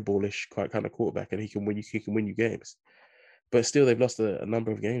pro ballish kind of quarterback, and he can win you games. But still, they've lost a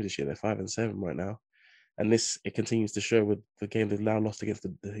number of games this year. They're 5-7 right now, and it continues to show with the game they've now lost against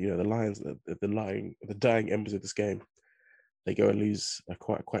the Lions, the dying embers of this game. They go and lose a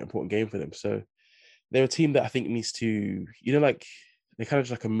quite important game for them. So they're a team that I think needs to, like they're kind of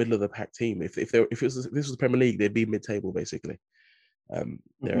just like a middle of the pack team. If this was the Premier League, they'd be mid-table basically.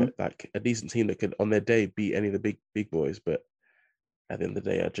 They're like a decent team that could on their day beat any of the big boys, but at the end of the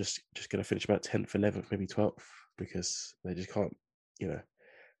day are just going to finish about 10th, 11th, maybe 12th because they just can't,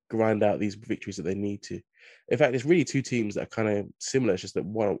 grind out these victories that they need to. In fact, it's really two teams that are kind of similar. It's just that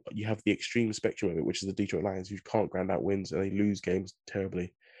one, you have the extreme spectrum of it, which is the Detroit Lions, who can't grind out wins and they lose games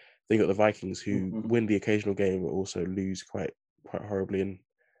terribly. Then you got the Vikings, who win the occasional game, but also lose quite horribly and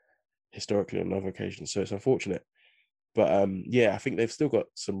historically on other occasions. So it's unfortunate. But I think they've still got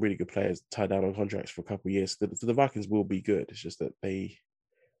some really good players tied down on contracts for a couple of years. The Vikings will be good. It's just that they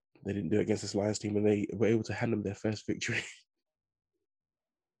didn't do it against this Lions team, and they were able to hand them their first victory.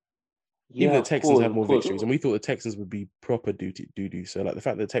 Even the Texans have more victories, and we thought the Texans would be proper doo-doo. So, like the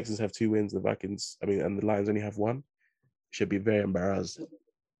fact that the Texans have 2 wins, the Vikings, and the Lions only have 1, should be very embarrassed.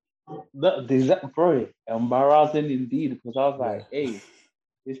 Bro, embarrassing indeed. Because I was like, hey,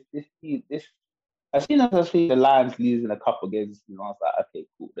 this team, as soon as I see the Lions losing a couple games, I was like, okay,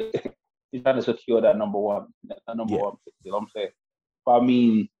 cool. He's trying to secure that number one pick, you know what I'm saying? But I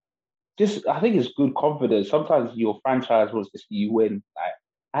mean, I think it's good confidence. Sometimes your franchise wants to see you win, like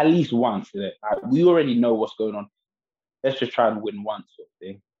at least once. Like, we already know what's going on. Let's just try and win once, sort of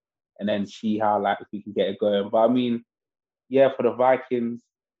thing, and then see how if we can get it going. But I mean, for the Vikings,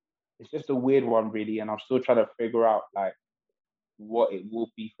 it's just a weird one, really, and I'm still trying to figure out what it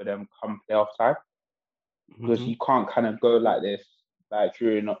will be for them come playoff time, because you can't kind of go like this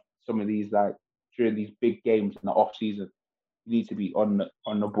during some of these during these big games in the off season. You need to be on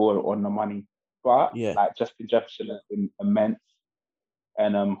the ball, on the money. But Justin Jefferson has been immense,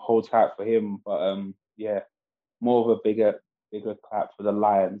 and hold tight for him. But more of a bigger clap for the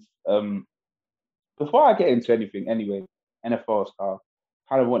Lions. Before I get into anything, anyway, NFL stuff,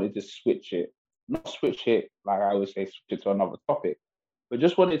 kind of wanted to not switch it like I always say, switch it to another topic, but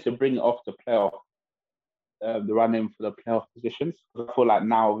just wanted to bring it off the playoff, the run-in for the playoff positions. Because I feel like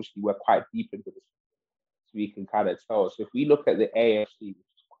now, obviously, we're quite deep into this, so we can kind of tell. So if we look at the AFC, which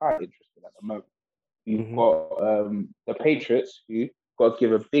is quite interesting at the moment, we've got the Patriots, who got to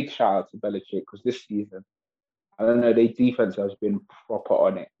give a big shout out to Belichick, because this season, I don't know, their defense has been proper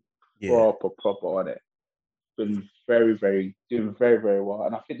on it. Proper on it. Been doing very, very well.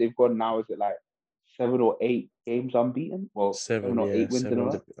 And I think they've gone now, is it 7 or 8 games unbeaten? Well, 7 or 8 wins in a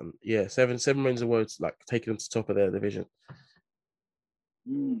row. 7 wins in a row, taking them to top of their division.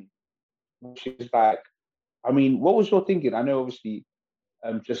 Which is I mean, what was your thinking? I know obviously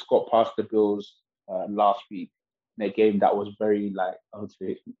just got past the Bills last week in a game that was very I would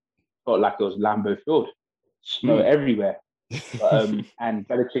say, felt like it was Lambeau Field, snow everywhere. But, and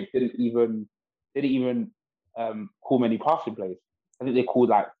Belichick didn't even call many passing plays. I think they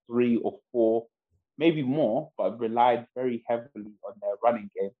called 3 or 4, maybe more, but relied very heavily on their running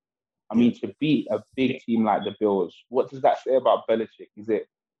game. I mean, to beat a big team like the Bills, what does that say about Belichick? Is it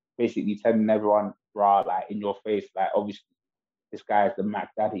basically telling everyone rah, like in your face, like obviously this guy is the Mac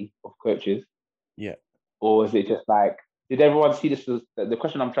Daddy of coaches? Yeah. Or is it just like, did everyone see this as the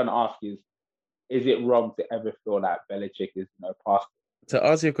question I'm trying to ask is it wrong to ever feel like Belichick is, past? To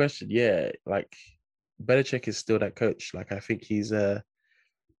answer your question, yeah, like Belichick is still that coach. Like I think he's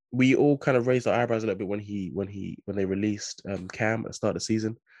we all kind of raised our eyebrows a little bit when they released Cam at the start of the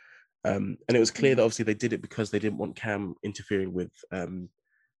season. And it was clear that obviously they did it because they didn't want Cam interfering with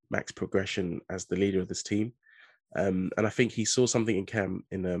Mac's progression as the leader of this team. And I think he saw something in Cam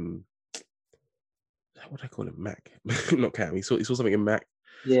in what do I call him? Mac, not Cam. He saw something in Mac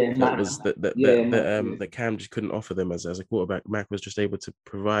Yeah, that was that Cam just couldn't offer them as a quarterback. Mac was just able to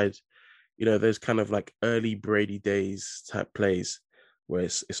provide, those kind of like early Brady days type plays where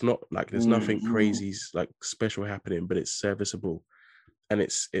it's not like there's nothing crazy like special happening, but it's serviceable and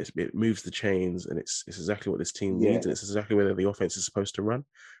it moves the chains and it's exactly what this team needs and it's exactly where the offense is supposed to run.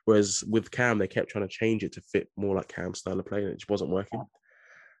 Whereas with Cam, they kept trying to change it to fit more like Cam's style of play and it just wasn't working.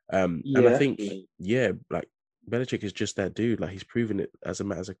 And I think, like Belichick is just that dude. Like he's proven it as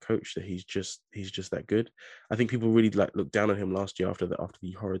a coach that he's just that good. I think people really like looked down on him last year after the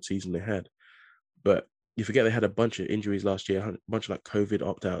horrid season they had. But you forget they had a bunch of injuries last year, a bunch of like COVID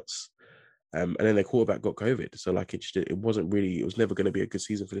opt-outs. And then their quarterback got COVID. So like it was never going to be a good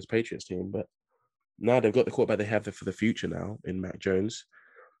season for this Patriots team. But now they've got the quarterback they have there for the future now in Mac Jones.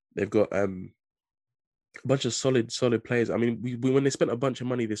 They've got a bunch of solid players. I mean, we when they spent a bunch of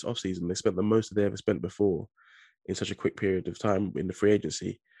money this offseason, they spent the most they ever spent before in such a quick period of time in the free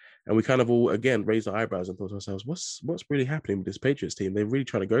agency. And we kind of all, again, raised our eyebrows and thought to ourselves, what's really happening with this Patriots team? They're really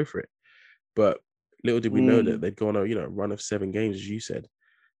trying to go for it. But little did we know that they'd go on a run of 7 games, as you said,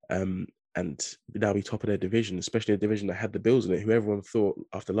 and now be top of their division, especially a division that had the Bills in it, who everyone thought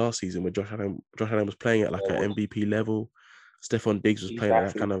after last season where Josh Allen was playing at like an MVP level, Stephon Diggs was playing at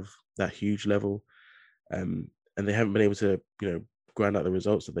that kind of that huge level, and they haven't been able to grind out the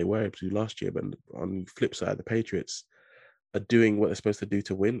results that they were able to do last year. But on the flip side, the Patriots are doing what they're supposed to do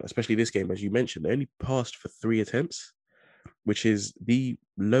to win, especially this game, as you mentioned. They only passed for 3 attempts, which is the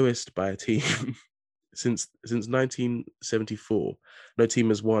lowest by a team since 1974. No team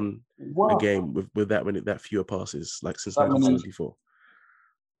has won a game with that fewer passes like since 1974,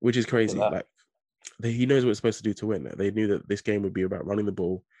 which is crazy. Like he knows what it's supposed to do to win. They knew that this game would be about running the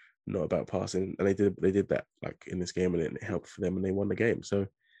ball, not about passing, and they did that like in this game, and it helped for them, and they won the game. So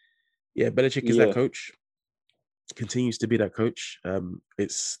yeah, Belichick is that coach, continues to be that coach.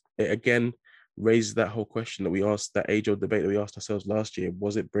 It again raises that whole question that we asked, that age-old debate that we asked ourselves last year: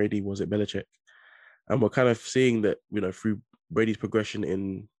 was it Brady? Was it Belichick? And we're kind of seeing that through Brady's progression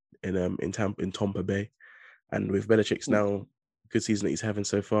in Tampa Bay, and with Belichick's now good season that he's having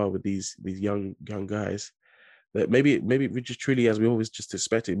so far with these young guys, that maybe we just truly, as we always just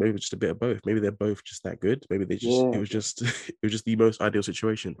expected, maybe just a bit of both. Maybe they're both just that good. Maybe they just it was just the most ideal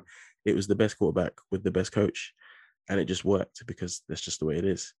situation. It was the best quarterback with the best coach, and it just worked because that's just the way it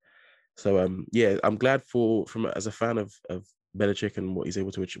is. So I'm glad as a fan of Belichick and what he's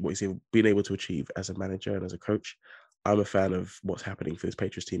been able to achieve as a manager and as a coach. I'm a fan of what's happening for this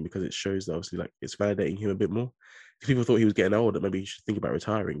Patriots team because it shows that obviously like it's validating him a bit more. Because people thought he was getting old, that maybe he should think about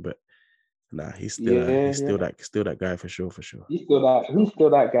retiring, but nah, he's still that guy for sure. He's still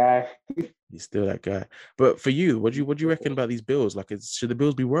that guy. He's still that guy. But for you, what do you reckon about these Bills? Like, should the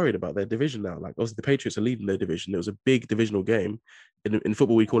Bills be worried about their division now? Like, obviously the Patriots are leading their division. It was a big divisional game. In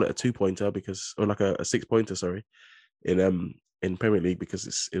football, we call it a 2-pointer or like a 6-pointer, sorry. In Premier League,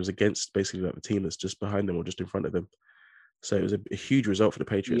 because it was against basically like the team that's just behind them or just in front of them. So it was a huge result for the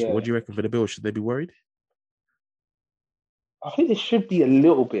Patriots. But what do you reckon for the Bills? Should they be worried? I think they should be a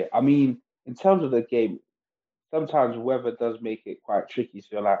little bit. I mean, in terms of the game, sometimes weather does make it quite tricky. So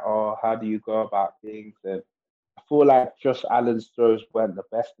you're like, oh, how do you go about things? And I feel like Josh Allen's throws weren't the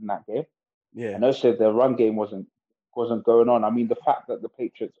best in that game. Yeah. And also the run game wasn't going on. I mean, the fact that the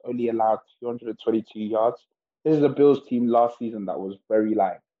Patriots only allowed 222 yards. This is a Bills team last season that was very,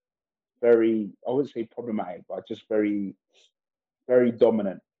 I wouldn't say problematic, but just very, very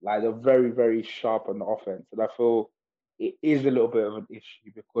dominant. Like they're very, very sharp on the offense. And I feel it is a little bit of an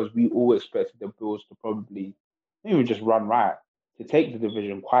issue because we all expected the Bills to probably even just run right to take the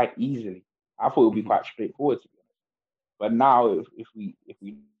division quite easily. I thought it would be quite straightforward to be honest. But now if we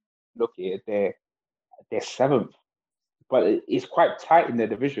look at it, they're 7th. But it's quite tight in their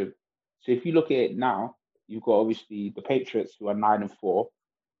division. So if you look at it now, you've got obviously the Patriots who are 9-4.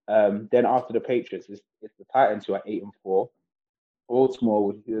 Then after the Patriots, it's the Titans who are 8-4,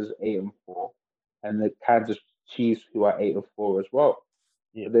 Baltimore who is 8-4, and the Kansas Chiefs who are 8-4 as well.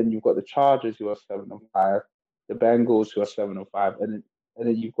 Yeah. And then you've got the Chargers who are 7-5, the Bengals who are 7-5, and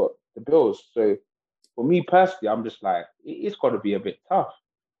then you've got the Bills. So for me personally, I'm just like, it's got to be a bit tough.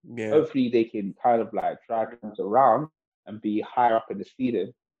 Yeah. Hopefully, they can kind of like drag them around and be higher up in the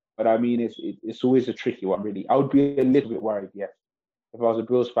season. But I mean, it's always a tricky one, really. I would be a little bit worried, yes. If I was a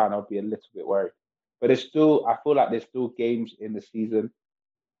Bills fan, I'd be a little bit worried. But it's still, I feel like there's still games in the season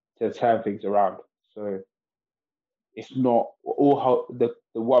to turn things around. So it's not all hope. The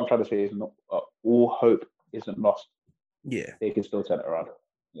what I'm trying to say is not all hope isn't lost. Yeah. They can still turn it around.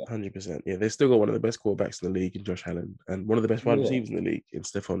 Yeah. 100%. Yeah, they've still got one of the best quarterbacks in the league in Josh Allen and one of the best wide receivers in the league in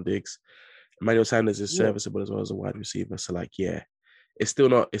Stephon Diggs. Emmanuel Sanders is serviceable as well as a wide receiver. So like, yeah, it's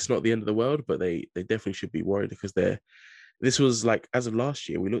not the end of the world, but they definitely should be worried because this was like, as of last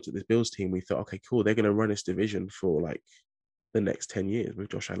year, we looked at this Bills team, we thought, okay, cool, they're going to run this division for like the next 10 years with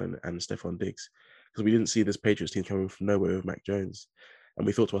Josh Allen and Stephon Diggs because we didn't see this Patriots team coming from nowhere with Mac Jones. And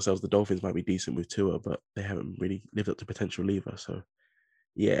we thought to ourselves, the Dolphins might be decent with Tua, but they haven't really lived up to potential either. So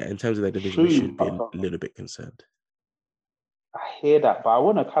yeah, in terms of their division, they should be a little bit concerned. I hear that, but I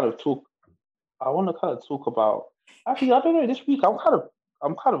want to kind of talk about. Actually, I don't know. This week, I'm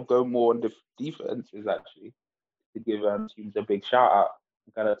kind of going more on the defenses actually to give teams a big shout out.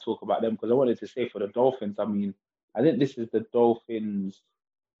 I'm kind of talk about them because I wanted to say for the Dolphins. I mean, I think this is the Dolphins'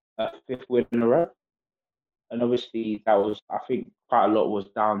 fifth win in a row, and obviously that was, I think, quite a lot was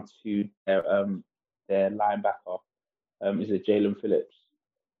down to their linebacker. Is it Jalen Phillips?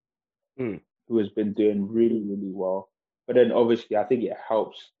 Who has been doing really, really well. But then obviously I think it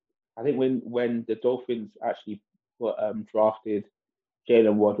helps. I think when the Dolphins actually drafted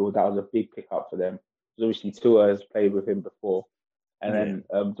Jalen Waddle, that was a big pickup for them. Because obviously Tua has played with him before. And then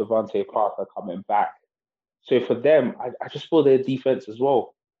Devontae Parker coming back. So for them, I just feel their defense as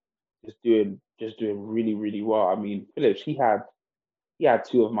well just doing really, really well. I mean, Phillips, he had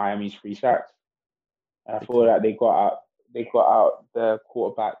two of Miami's free sacks. And I feel like they got out the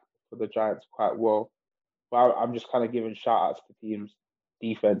quarterback for the Giants quite well. But I'm just kind of giving shout outs to teams'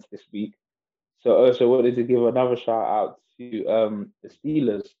 defense this week. So also wanted to give another shout out to the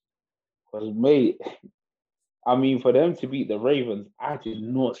Steelers. Because mate, I mean for them to beat the Ravens, I did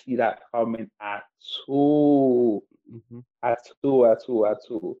not see that coming at all. Mm-hmm. At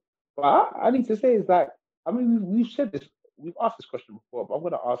all. But I need to say is like, I mean we've said this, we've asked this question before, but I'm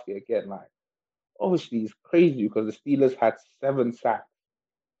gonna ask it again. Like, obviously it's crazy because the Steelers had 7 sacks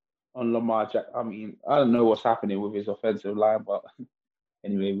on Lamar Jack. I mean, I don't know what's happening with his offensive line, but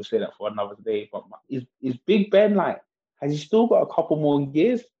anyway, we'll say that for another day. But is Big Ben like, has he still got a couple more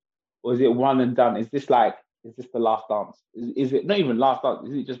years? Or is it one and done? Is this the last dance? Is it not even last dance?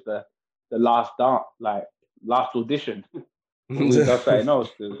 Is it just the last dance, like last audition? That's something else.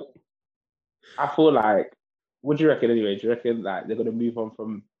 I feel like, what do you reckon anyway? Do you reckon like they're gonna move on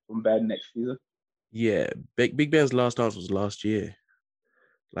from Ben next season? Yeah, Big Ben's last dance was last year.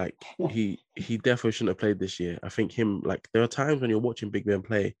 Like he definitely shouldn't have played this year. I think there are times when you're watching Big Ben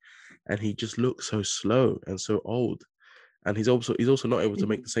play, and he just looks so slow and so old, and he's also not able to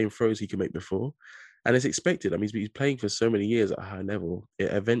make the same throws he could make before, and it's expected. I mean, he's playing for so many years at a high level.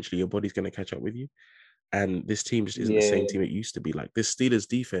 Eventually, your body's going to catch up with you, and this team just isn't the same team it used to be. Like this Steelers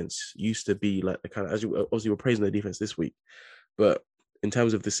defense used to be like the kind of, as you obviously were praising the defense this week, but in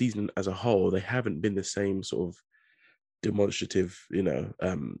terms of the season as a whole, they haven't been the same sort of demonstrative,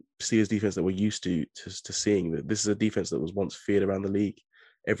 Steelers defense that we're used to seeing. That this is a defense that was once feared around the league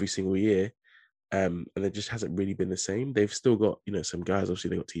every single year, and it just hasn't really been the same. They've still got some guys. Obviously,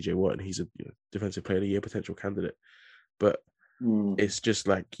 they got TJ Watt, and he's a defensive player of the year potential candidate, but it's just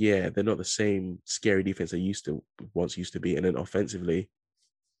like they're not the same scary defense they once used to be. And then offensively,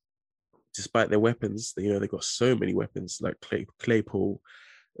 despite their weapons, they've got so many weapons like Claypool,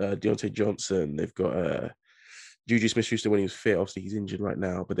 Deontay Johnson. They've got Juju Smith-Schuster when he was fit. Obviously, he's injured right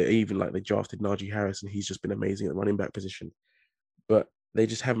now, but they drafted Najee Harris, and he's just been amazing at the running back position. But they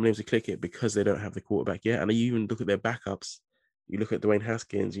just haven't been able to click it because they don't have the quarterback yet. And you even look at their backups. You look at Dwayne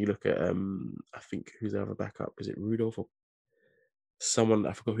Haskins. You look at I think who's the other backup? Is it Rudolph or someone?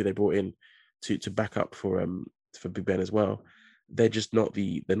 I forgot who they brought in to back up for Big Ben as well. They're just not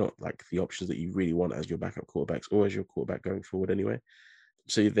they're not like the options that you really want as your backup quarterbacks or as your quarterback going forward anyway.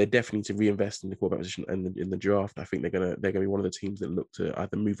 So they're definitely to reinvest in the quarterback position and in the draft. I think they're gonna be one of the teams that look to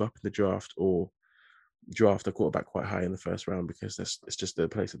either move up in the draft or draft a quarterback quite high in the first round because it's just the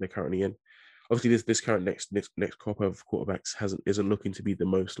place that they're currently in. Obviously, this current next crop of quarterbacks isn't looking to be the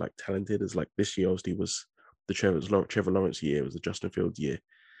most like talented as like this year. Obviously, was the Trevor Lawrence year, it was the Justin Fields year.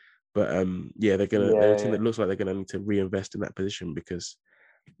 But they're a team that looks like they're gonna need to reinvest in that position because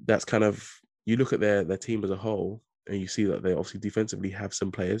that's kind of, you look at their team as a whole and you see that they obviously defensively have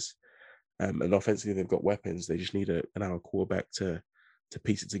some players, and offensively they've got weapons. They just need an hour quarterback to to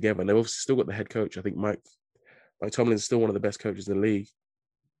piece it together. And they've obviously still got the head coach. I think Mike Tomlin's still one of the best coaches in the league,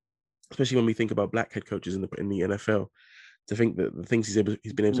 especially when we think about black head coaches in the NFL. To think that the things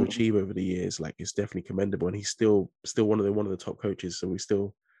he's been able to achieve over the years, like, it's definitely commendable. And he's still one of the top coaches. So we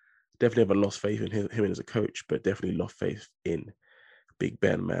still definitely haven't lost faith in him as a coach, but definitely lost faith in Big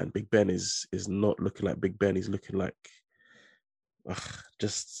Ben, man. Big Ben is not looking like Big Ben. He's looking like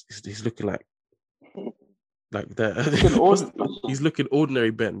he's looking like that. He's looking ordinary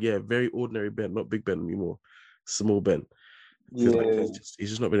Ben. Yeah, very ordinary Ben, not Big Ben anymore. Small Ben. Because he's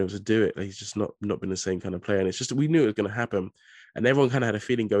just not been able to do it. He's just not been the same kind of player. And it's just, we knew it was going to happen. And everyone kind of had a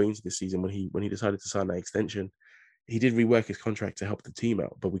feeling going into this season when he decided to sign that extension. He did rework his contract to help the team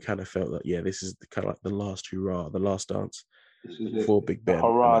out, but we kind of felt that, yeah, this is kind of like the last hurrah, the last dance for Big Ben.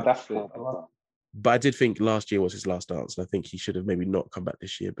 Hurrah, that's it. But I did think last year was his last dance, and I think he should have maybe not come back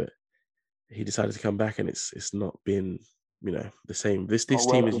this year, but he decided to come back, and it's not been, the same. This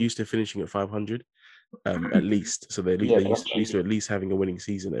team is used to finishing at 500 at least, so they're used to at least having a winning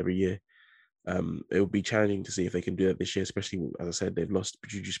season every year. It will be challenging to see if they can do that this year, especially, as I said, they've lost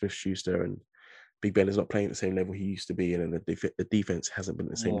Juju Smith-Schuster, and Big Ben is not playing at the same level he used to be, and the defense hasn't been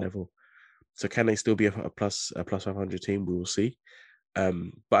at the same level. So can they still be a plus 500 team? We will see.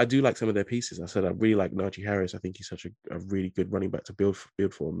 But I do like some of their pieces. I said I really like Najee Harris. I think he's such a really good running back to build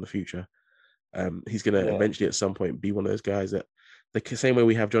for in the future. He's going to eventually at some point be one of those guys that, the same way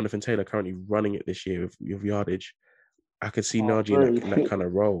we have Jonathan Taylor currently running it this year with yardage, I could see Najee in that kind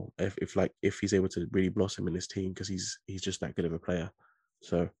of role if he's able to really blossom in this team, because he's just that good of a player.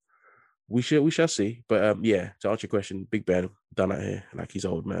 So we shall see. But to answer your question, Big Ben done out here. Like, he's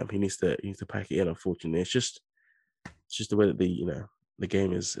old, man. He needs to pack it in. Unfortunately, it's just the way that the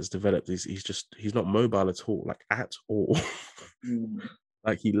game is developed. He's not mobile at all. Like, at all.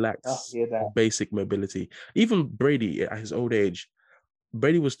 Like, he lacks basic mobility. Even Brady at his old age,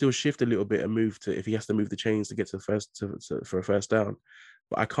 Brady will still shift a little bit and move to, if he has to move the chains to get to for a first down.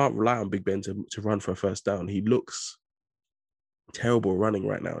 But I can't rely on Big Ben to run for a first down. He looks terrible running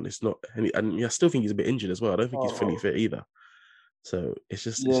right now, and it's not. And I still think he's a bit injured as well. I don't think he's fully fit either. So it's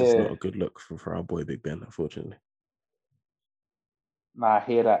just not a good look for our boy Big Ben, unfortunately. Nah, I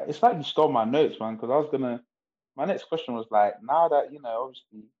hear that. It's like you stole my notes, man, because my next question was like, now that,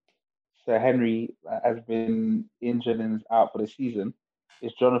 obviously Sir Henry has been injured and is out for the season,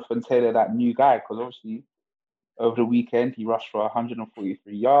 is Jonathan Taylor that new guy? Because obviously over the weekend he rushed for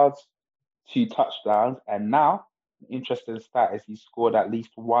 143 yards, 2 touchdowns, and now, interesting stat is he scored at least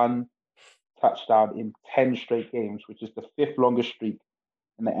 1 touchdown in 10 straight games, which is the 5th longest streak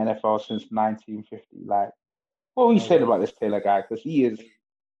in the NFL since 1950. Like, what are we saying about this Taylor guy? Because he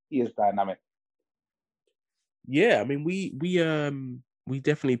is dynamic. Yeah, I mean, we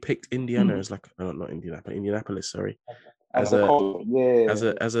definitely picked Indiana as like, not Indiana, but Indianapolis, sorry, as a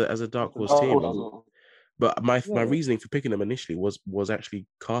dark horse team. But my reasoning for picking them initially was actually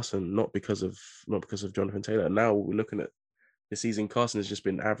Carson, not because of Jonathan Taylor. Now we're looking at the season, Carson has just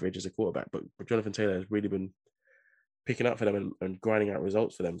been average as a quarterback, but Jonathan Taylor has really been picking up for them and grinding out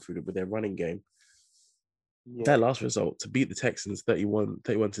results for them with their running game. Yeah. That last result, to beat the Texans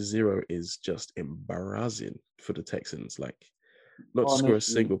 31-0, is just embarrassing for the Texans. Like, not to score a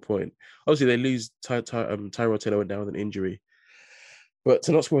single point. Obviously, they lose. Tyrod Taylor went down with an injury, but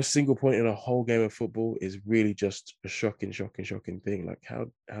to not score a single point in a whole game of football is really just a shocking thing. Like,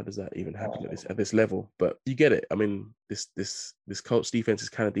 how does that even happen at this level? But you get it. I mean, this Colts defense is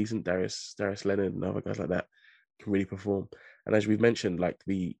kind of decent. Darius Leonard and other guys like that can really perform. And as we've mentioned, like,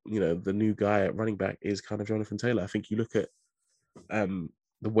 the new guy at running back is kind of Jonathan Taylor. I think you look at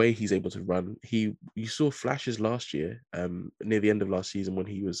the way he's able to run. You saw flashes last year, near the end of last season, when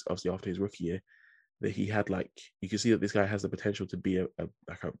he was obviously after his rookie year, that he had, like, you can see that this guy has the potential to be a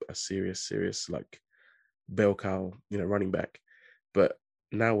serious like bell cow, running back. But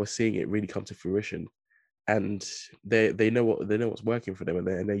now we're seeing it really come to fruition. And they know what's working for them, and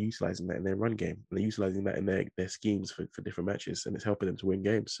they're utilizing that in their run game, and they're utilizing that in their schemes for different matches, and it's helping them to win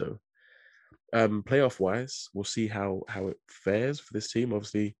games. So, playoff wise, we'll see how it fares for this team.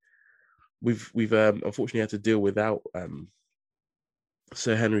 Obviously, we've unfortunately had to deal without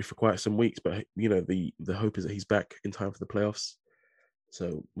Sir Henry for quite some weeks, but the hope is that he's back in time for the playoffs.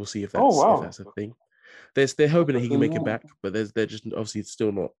 So we'll see if that's a thing. They're hoping that he can make it back, but they're just obviously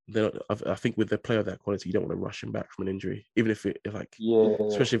still not. They're not. I think with a player of that quality, you don't want to rush him back from an injury, even if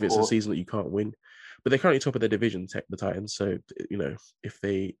especially if it's a season that you can't win. But they're currently top of their division, the Titans. So if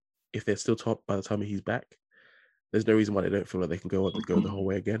they're still top by the time he's back, there's no reason why they don't feel like they can go the whole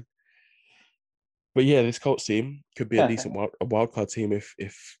way again. But yeah, this Colts team could be a decent wild card team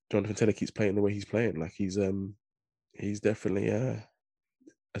if Jonathan Taylor keeps playing the way he's playing. Like, he's definitely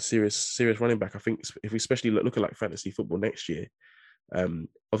a serious running back. I think if we especially look at like fantasy football next year,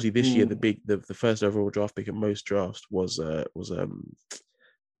 obviously this year the first overall draft pick in most drafts was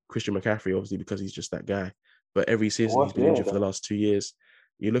Christian McCaffrey, obviously because he's just that guy. But every season he's been injured for the last 2 years.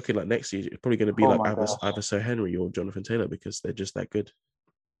 You're looking like next year, it's probably going to be like either Sir Henry or Jonathan Taylor because they're just that good.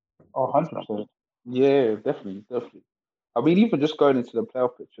 Oh, 100%. Yeah, definitely. I mean, even just going into the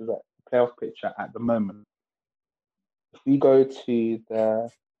playoff picture at the moment, if we go to the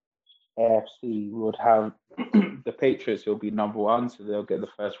AFC, we would have the Patriots will be number one, so they'll get the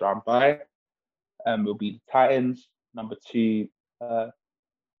first round bye. It'll be the Titans, number two.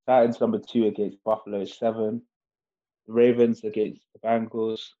 Titans number 2 against Buffalo 7. The Ravens against the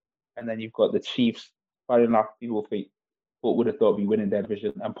Bengals, and then you've got the Chiefs. Funny enough, people would have thought be winning their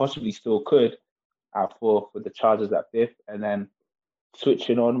division and possibly still could at 4th with the Chargers at 5th. And then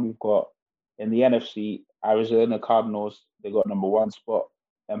switching on, we've got in the NFC, Arizona Cardinals, they got number 1 spot,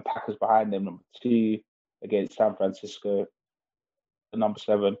 and Packers behind them, number 2 against San Francisco, number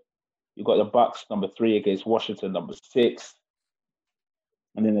 7. You've got the Bucks, number 3 against Washington, number 6.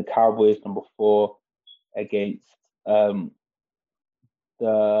 And then the Cowboys, number 4 against against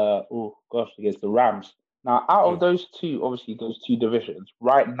the Rams. Now, out of those two, obviously those two divisions,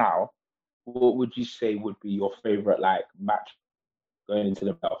 right now, what would you say would be your favorite match going into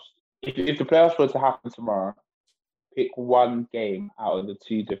the playoffs? If the playoffs were to happen tomorrow, pick one game out of the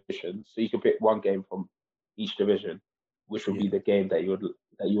two divisions. So you can pick one game from each division, which would be the game that you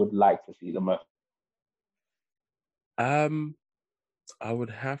would like to see the most. I would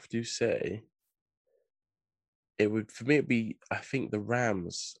have to say it would, for me, it'd be, I think the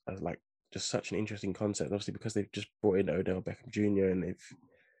Rams are like just such an interesting concept, obviously because they've just brought in Odell Beckham Jr. and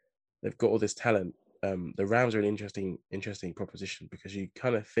they've got all this talent. The Rams are an interesting proposition because you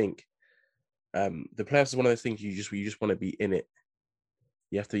kind of think the playoffs is one of those things you just want to be in it.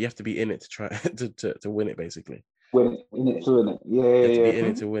 You have to be in it to try to win it, basically. In it to win it. Yeah. You have to be in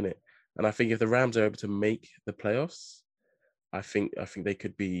it to win it. And I think if the Rams are able to make the playoffs, I think they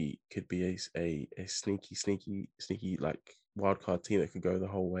could be a sneaky like wildcard team that could go the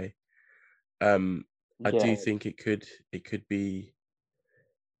whole way. I do think it could be.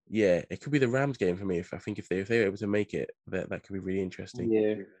 Yeah, it could be the Rams game for me. If they're able to make it, that could be really interesting.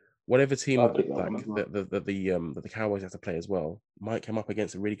 Yeah. Whatever team the Cowboys have to play as well might come up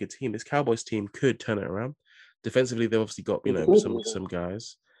against a really good team. This Cowboys team could turn it around. Defensively, they've obviously got some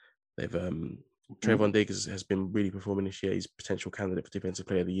guys. They've Trayvon Diggs has been really performing this year. He's a potential candidate for Defensive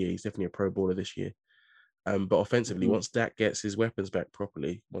Player of the Year. He's definitely a Pro Bowler this year. But offensively, once Dak gets his weapons back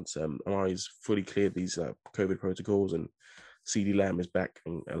properly, once Amari's fully cleared these COVID protocols and CeeDee Lamb is back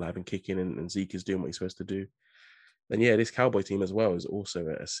and alive and kicking and Zeke is doing what he's supposed to do, then this Cowboy team as well is also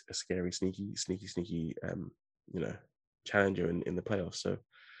a scary, sneaky challenger in the playoffs. So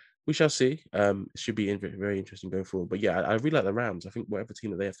we shall see. It should be very interesting going forward. But yeah, I really like the Rams. I think whatever team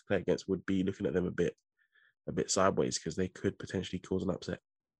that they have to play against would be looking at them a bit sideways because they could potentially cause an upset.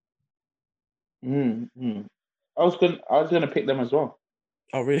 I was gonna pick them as well.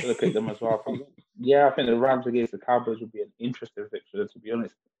 Oh, really? I was gonna pick them as well. I think the Rams against the Cowboys would be an interesting fixture, to be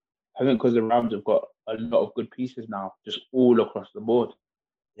honest. I think because the Rams have got a lot of good pieces now, just all across the board.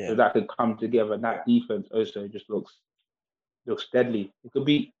 Yeah. So that could come together. And that defense also just looks deadly. It could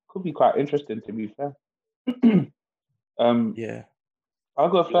be quite interesting, to be fair. I'll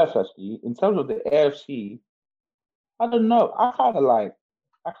go first, actually. In terms of the AFC, I don't know. I kind of like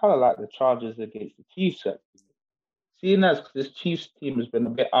the Chargers against the Chiefs. Seeing as this Chiefs team has been a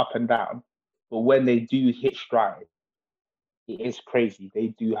bit up and down, but when they do hit stride, it is crazy. They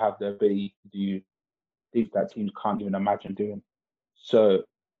do have the ability to do things that teams can't even imagine doing. So,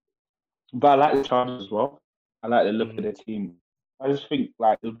 but I like the Chargers as well. I like the look of the team. I just think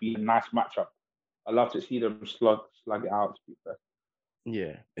it would be a nice matchup. I love to see them slug it out, to be fair.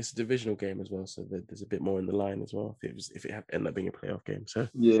 Yeah, it's a divisional game as well, so there's a bit more in the line as well if it ended up being a playoff game. So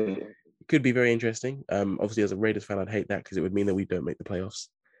it could be very interesting. Obviously, as a Raiders fan, I'd hate that because it would mean that we don't make the playoffs.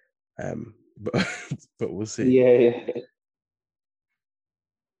 But we'll see. Yeah.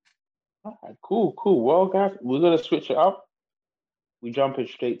 Right, cool. Well, guys, we're gonna switch it up. We jumping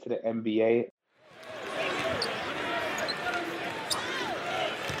straight to the NBA.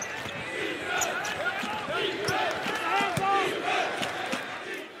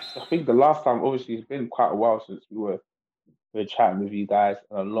 I think the last time, obviously, it's been quite a while since we were chatting with you guys,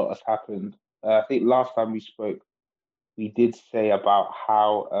 and a lot has happened. I think last time we spoke, we did say about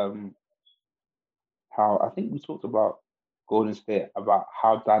how I think we talked about Golden State, about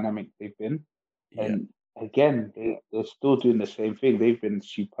how dynamic they've been, and again, they're still doing the same thing. They've been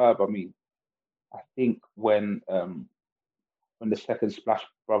superb. I mean, I think when when the second Splash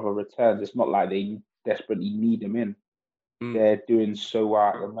brother returns, it's not like they desperately need him in. Mm. They're doing so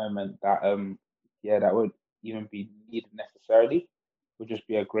well at the moment that that won't even be needed necessarily. Would just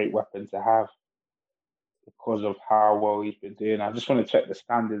be a great weapon to have because of how well he's been doing. I just want to check the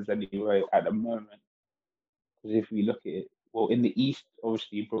standings anyway at the moment. Because if we look at it, well, in the East,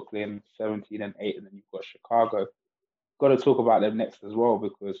 obviously Brooklyn 17 and 8, and then you've got Chicago. Got to talk about them next as well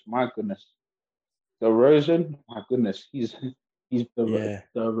because my goodness, DeRozan, my goodness, he's the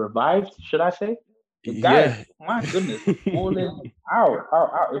revived, should I say? The guy, my goodness, balling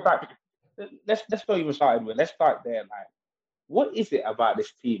out. In fact, let's not even start with. Let's start there. Like, what is it about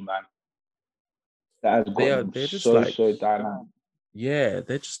this team, man, that has got them so dynamic? Yeah,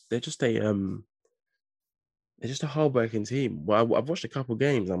 they're just a hard-working team. Well, I've watched a couple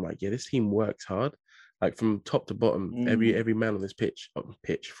games. I'm like, yeah, this team works hard, like from top to bottom. Every man on this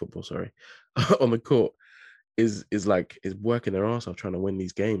football, sorry, on the court is working their ass off trying to win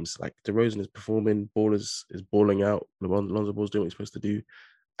these games. Like DeRozan is performing, Ball is balling out. Lonzo Ball's doing what he's supposed to do.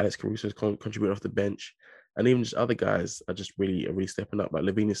 Alex Caruso is contributing off the bench, and even just other guys are just really stepping up. Like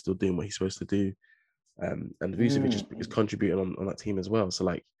Levine is still doing what he's supposed to do, and Vucevic is contributing on that team as well. So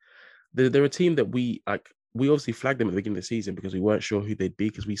like, they're a team that we obviously flagged them at the beginning of the season because we weren't sure who they'd be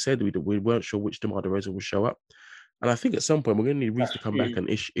because we said we weren't sure which DeMar DeRozan would show up. And I think at some point we're going to need Reese to come back and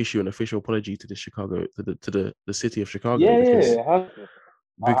issue an official apology to the city of Chicago.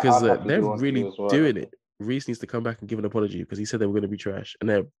 Because they're really doing it. Reese needs to come back and give an apology because he said they were going to be trash, and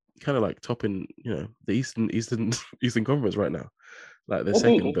they're kind of like topping, the Eastern Conference right now. Like they're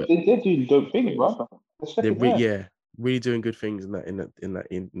second, but they're doing dope things, bro. They're really doing good things in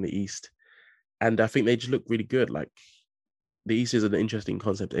the East, and I think they just look really good. Like the East is an interesting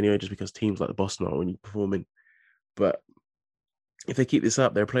concept anyway, just because teams like the Boston are when you performing. But if they keep this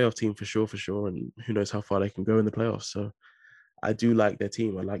up, they're a playoff team for sure, and who knows how far they can go in the playoffs. So I do like their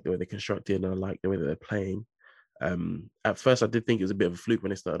team. I like the way they're constructed, and I like the way that they're playing. At first, I did think it was a bit of a fluke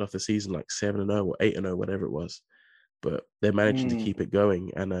when they started off the season like 7-0 or 8-0, whatever it was. But they're managing to keep it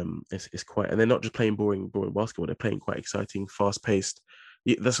going, and it's quite. And they're not just playing boring basketball. They're playing quite exciting, fast-paced.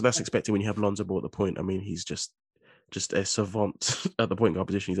 That's expected when you have Lonzo Ball at the point. I mean, he's just a savant at the point guard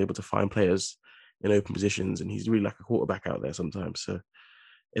position. He's able to find players in open positions, and he's really like a quarterback out there sometimes. So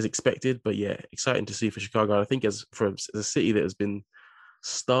it's expected, but yeah, exciting to see for Chicago. And I think as a city that has been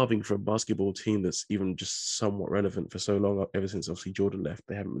starving for a basketball team that's even just somewhat relevant for so long, ever since obviously Jordan left,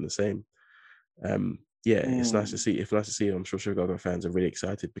 they haven't been the same. It's nice to see. It's nice to see. I'm sure Chicago fans are really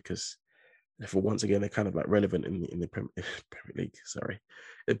excited because for once again they're kind of like relevant in the Premier League. Sorry,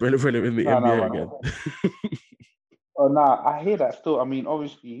 they're relevant in the NBA again. Oh no, I hear that still. I mean,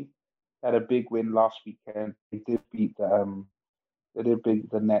 obviously, they had a big win last weekend. They did beat the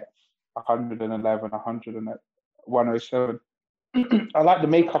Nets 111, 107. I like the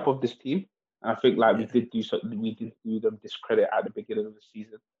makeup of this team. I think we did do them discredit at the beginning of the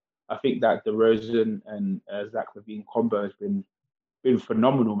season. I think that DeRozan and Zach LaVine combo has been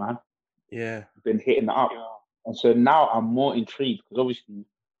phenomenal, man. Yeah, been hitting it up, and so now I'm more intrigued because obviously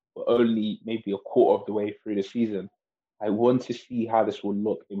we're only maybe a quarter of the way through the season. I want to see how this will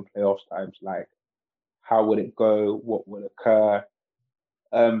look in playoffs times. Like, how would it go? What will occur?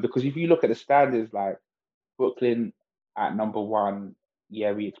 Because if you look at the standings, like Brooklyn at number 1,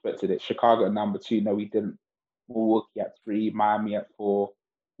 yeah, we expected it. Chicago at number 2, no, we didn't. Milwaukee at 3, Miami at 4,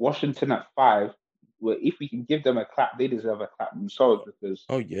 Washington at 5. Well, if we can give them a clap, they deserve a clap themselves because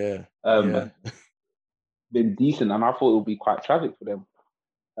been decent, and I thought it would be quite tragic for them.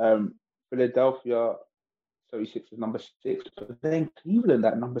 Philadelphia 36 is number 6, but then Cleveland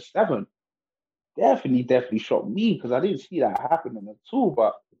at number 7. Definitely shocked me because I didn't see that happening at all.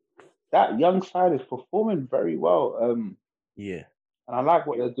 But that young side is performing very well. And I like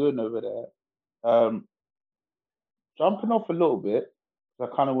what they're doing over there. Jumping off a little bit, I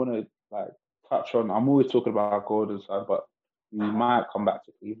kind of want to touch on. I'm always talking about our Golden side, but we might come back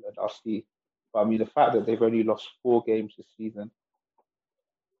to Cleveland. I'll see. But I mean, the fact that they've only lost 4 games this season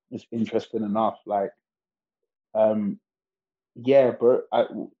is interesting enough. Bro. I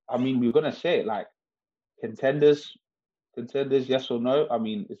mean, we're gonna say it like contenders, yes or no? I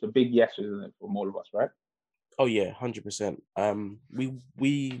mean, it's a big yes, isn't it, from all of us, right? Oh yeah, 100%.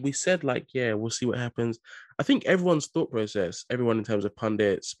 We said we'll see what happens. I think everyone's thought process, everyone in terms of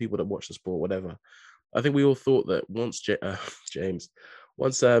pundits, people that watch the sport, whatever. I think we all thought that once James,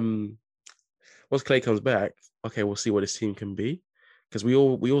 once Clay comes back, okay, we'll see what his team can be, because we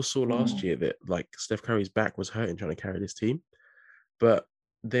all saw last year that Steph Curry's back was hurting trying to carry this team, but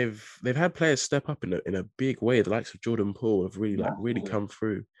they've had players step up in a big way. The likes of Jordan Poole have really come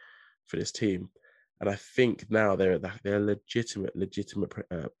through for this team. and I think now they're a legitimate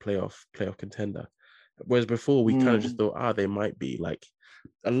playoff contender. Whereas before we kind of just thought, they might be. Like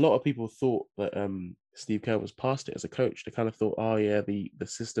a lot of people thought that Steve Kerr was past it as a coach. They kind of thought, the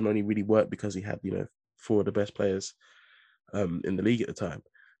system only really worked because he had, four of the best players in the league at the time.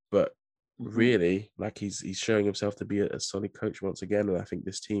 But really, like he's showing himself to be a solid coach once again. And I think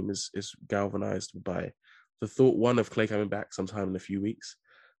this team is galvanized by the thought, one, of Clay coming back sometime in a few weeks.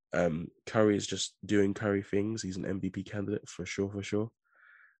 Curry is just doing Curry things. He's an MVP candidate for sure.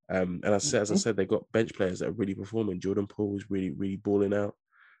 And as I said, they've got bench players that are really performing. Jordan Poole is really, really balling out.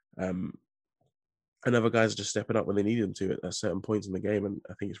 And other guys are just stepping up when they need them to at certain points in the game. And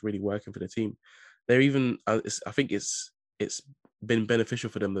I think it's really working for the team. They're even, I think it's been beneficial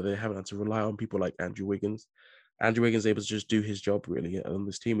for them that they haven't had to rely on people like Andrew Wiggins. Andrew Wiggins is able to just do his job really on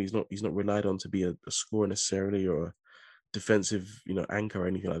this team. He's not relied on to be a scorer necessarily or a defensive, anchor or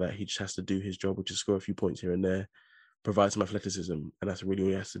anything like that. He just has to do his job, which is score a few points here and there, provide some athleticism, and that's really all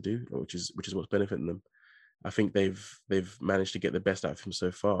he has to do, which is what's benefiting them. I think they've managed to get the best out of him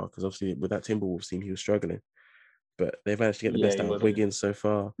so far, because obviously with that Timberwolves team he was struggling, but they've managed to get the best out of Wiggins so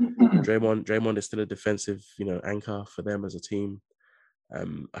far. Draymond is still a defensive, anchor for them as a team.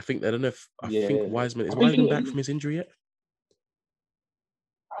 I think Wiseman is Wiseman back from his injury yet?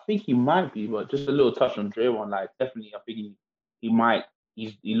 I think he might be, but just a little touch on Draymond. Like definitely, I think he might.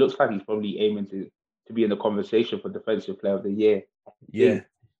 He looks like he's probably aiming to be in the conversation for Defensive Player of the Year.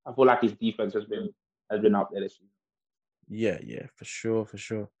 I feel like his defense has been up there this season. Yeah, for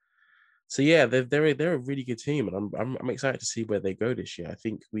sure. So yeah, they're a really good team, and I'm excited to see where they go this year. I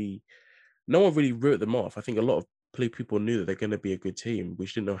think no one really wrote them off. I think a lot of people knew that they're going to be a good team. We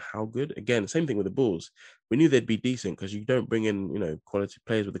just didn't know how good. Again, same thing with the Bulls. We knew they'd be decent because you don't bring in quality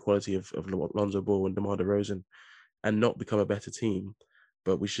players with the quality of Lonzo Ball and DeMar DeRozan and not become a better team.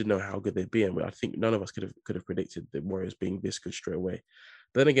 But we should know how good they'd be, and I think none of us could have predicted the Warriors being this good straight away.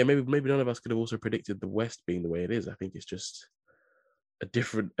 But then again, maybe none of us could have also predicted the West being the way it is. I think it's just a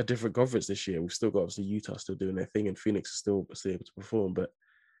different conference this year. We've still got obviously Utah still doing their thing, and Phoenix is still able to perform. But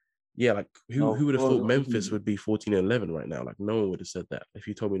yeah, like who would have thought Memphis would be 14-11 right now? Like no one would have said that. If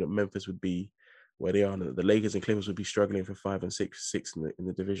you told me that Memphis would be where they are, and the Lakers and Clippers would be struggling for 5 and 6 in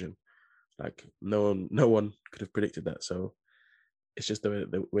the division, like no one could have predicted that. So it's just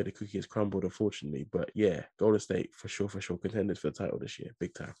the way the cookie has crumbled, unfortunately. But yeah, Golden State for sure contenders for the title this year,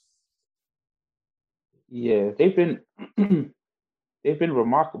 big time. Yeah, they've been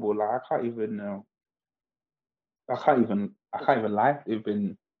remarkable. Like I can't even lie. They've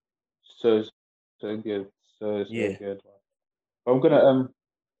been so good, so good. But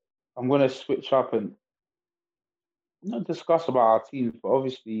I'm gonna switch up and not discuss about our teams, but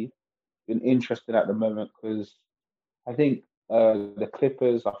obviously been interested at the moment because I think the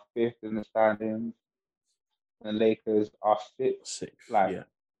Clippers are 5th in the standings, and the Lakers are 6th.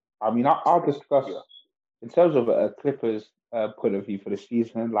 I mean, I'll discuss in terms of a Clippers point of view for the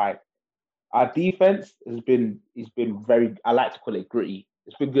season. Like our defense has been very. I like to call it gritty.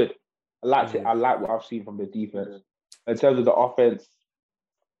 It's been good. I like it. I like what I've seen from the defense. In terms of the offense,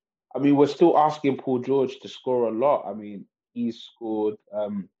 I mean, we're still asking Paul George to score a lot. I mean, he's scored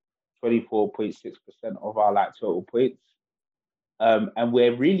 24.6% of our total points. And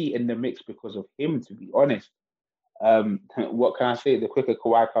we're really in the mix because of him, to be honest. What can I say? The quicker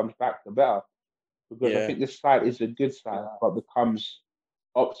Kawhi comes back, the better. Because I think this side is a good side, but becomes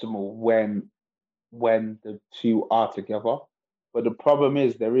optimal when the two are together. But the problem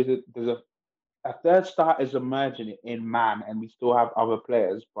is there's a third start is emerging in man, and we still have other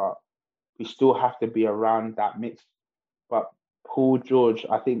players, but we still have to be around that mix. But Paul George,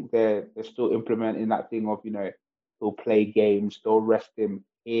 I think they're still implementing that thing of he'll play games, they'll rest him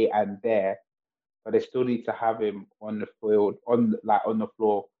here and there, but they still need to have him on the field, on the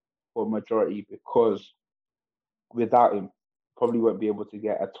floor for a majority, because without him, probably won't be able to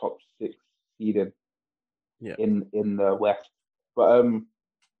get a top 6 seed in the West. But do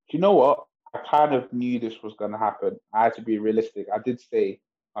you know what? I kind of knew this was going to happen. I had to be realistic. I did say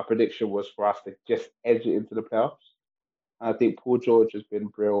my prediction was for us to just edge it into the playoffs. And I think Paul George has been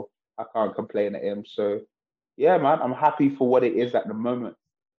brilliant. I can't complain at him. So, yeah, man, I'm happy for what it is at the moment.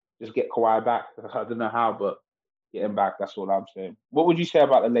 Just get Kawhi back. I don't know how, but get him back. That's all I'm saying. What would you say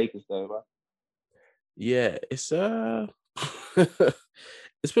about the Lakers, though, man? Yeah, it's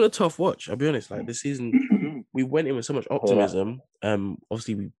it's been a tough watch. I'll be honest. Like this season, we went in with so much optimism.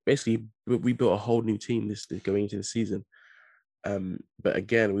 Obviously, we built a whole new team this going into the season. But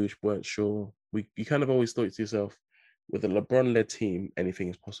again, we weren't sure. You kind of always thought to yourself, with a LeBron-led team, anything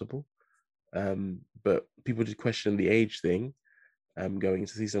is possible. But people just question the age thing. going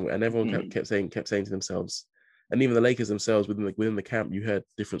into the season, and everyone kept saying to themselves, and even the Lakers themselves within the camp, you heard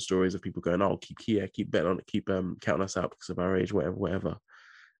different stories of people going, "Oh, keep betting on it, keep counting us out because of our age, whatever."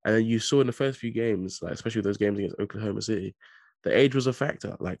 And then you saw in the first few games, like especially those games against Oklahoma City, the age was a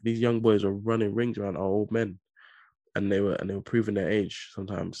factor. Like these young boys were running rings around our old men, and they were proving their age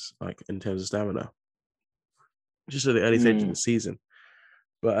sometimes, like in terms of stamina, just at the early stages of the season.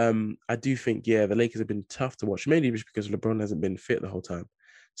 But I do think, the Lakers have been tough to watch, mainly just because LeBron hasn't been fit the whole time.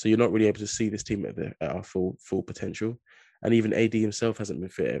 So you're not really able to see this team at our full potential. And even AD himself hasn't been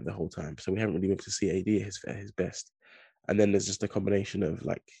fit the whole time. So we haven't really been able to see AD at his best. And then there's just a combination of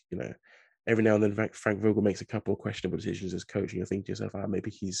every now and then Frank Vogel makes a couple of questionable decisions as coach, and you think to yourself,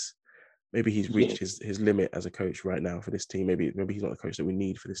 maybe he's reached his limit as a coach right now for this team. Maybe he's not the coach that we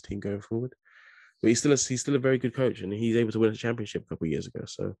need for this team going forward. But he's still a very good coach, and he's able to win a championship a couple of years ago.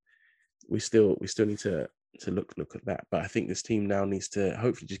 So we still need to look at that. But I think this team now needs to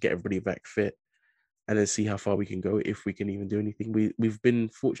hopefully just get everybody back fit, and then see how far we can go, if we can even do anything. We've been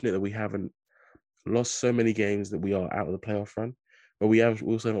fortunate that we haven't lost so many games that we are out of the playoff run, but we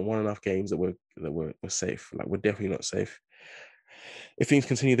also haven't won enough games that we're safe. Like we're definitely not safe. If things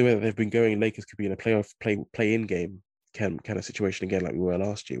continue the way that they've been going, Lakers could be in a playoff play-in game kind of situation again, like we were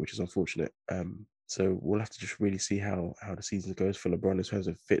last year, which is unfortunate. So we'll have to just really see how the season goes for LeBron in terms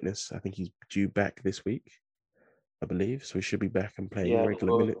of fitness. I think he's due back this week, I believe. So he should be back and playing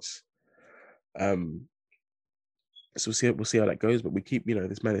regular minutes. So we'll see how that goes. But we keep,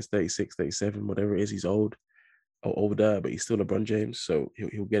 this man is 36, 37, whatever it is. He's old or older, but he's still LeBron James. So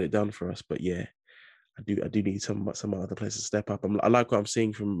he'll get it done for us. But yeah, I do need some other players to step up. I like what I'm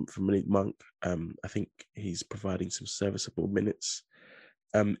seeing from Malik Monk. I think he's providing some serviceable minutes.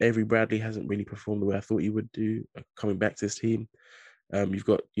 Avery Bradley hasn't really performed the way I thought he would do coming back to this team. You've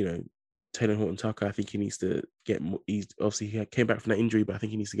got Taylor Horton Tucker. I think he needs to get more. He came back from that injury, but I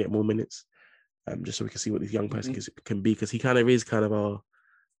think he needs to get more minutes. Just so we can see what this young person can be, because he is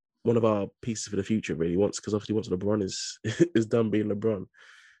one of our pieces for the future. Really, once LeBron is done being LeBron,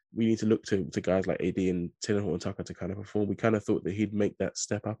 we need to look to guys like AD and Taylor Horton Tucker to kind of perform. We kind of thought that he'd make that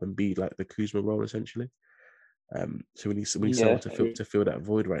step up and be like the Kuzma role essentially. So we need someone to fill that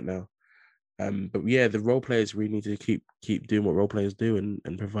void right now. But yeah, the role players really need to keep doing what role players do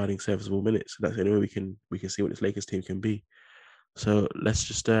and providing serviceable minutes. So that's the only way we can see what this Lakers team can be. So let's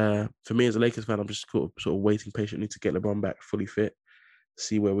just for me as a Lakers fan, I'm just sort of waiting patiently to get LeBron back fully fit,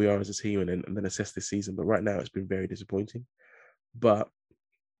 see where we are as a team, and then assess this season. But right now, it's been very disappointing. But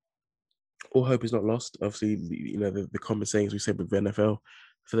all hope is not lost. Obviously, the common sayings we said with the NFL,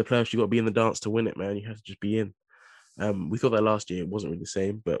 for the playoffs, you got to be in the dance to win it, man. You have to just be in. We thought that last year it wasn't really the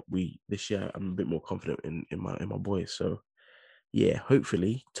same, but this year I'm a bit more confident in my boys. So yeah,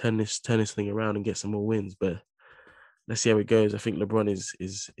 hopefully turn this thing around and get some more wins. But let's see how it goes. I think LeBron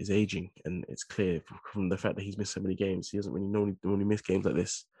is aging, and it's clear from the fact that he's missed so many games. He doesn't really normally miss games like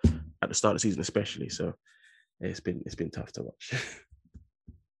this at the start of the season, especially. So it's been tough to watch.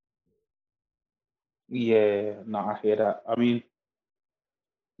 Yeah, no, I hear that. I mean,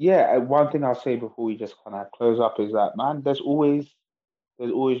 yeah, one thing I'll say before we just kind of close up is that, man, there's always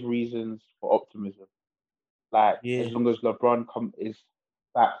reasons for optimism. Like as long as LeBron is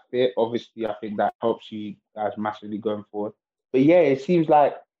back fit, obviously I think that helps you guys massively going forward. But yeah, it seems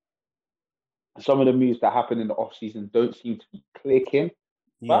like some of the moves that happen in the off season don't seem to be clicking.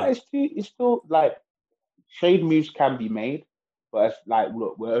 But it's still like trade moves can be made, but it's like,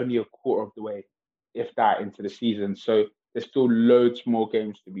 look, we're only a quarter of the way, if that, into the season. So there's still loads more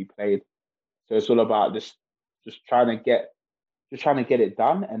games to be played. So it's all about just trying to get it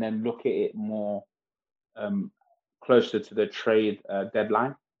done, and then look at it more closer to the trade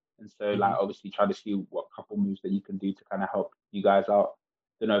deadline. And so, like, obviously, try to see what couple moves that you can do to kind of help you guys out.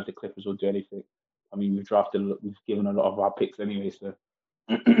 Don't know if the Clippers will do anything. I mean, we've given a lot of our picks anyway, so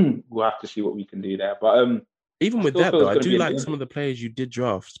we'll have to see what we can do there. But even with that, though, I do like some of the players you did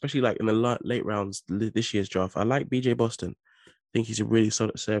draft, especially like in the late rounds this year's draft. I like BJ Boston. I think he's a really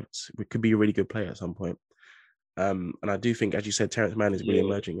solid service. Could be a really good player at some point. And I do think, as you said, Terrence Mann is really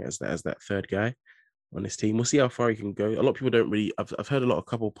emerging as that third guy on this team. We'll see how far he can go. A lot of people don't really. I've heard a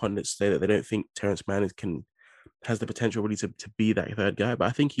couple of pundits say that they don't think Terrence Mann has the potential really to be that third guy. But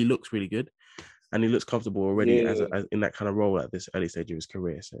I think he looks really good, and he looks comfortable already as in that kind of role at this early stage of his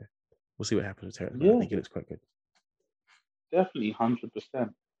career. So we'll see what happens with Terrence Mann. I think he looks quite good. Definitely, 100%.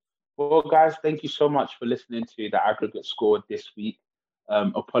 Well, guys, thank you so much for listening to the aggregate score this week.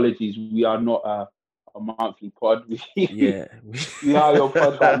 Apologies, we are not a monthly pod. We are your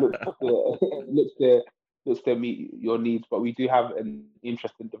pod that looks to meet your needs, but we do have an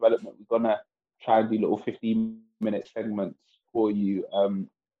interesting development. We're gonna try and do little 15-minute segments support you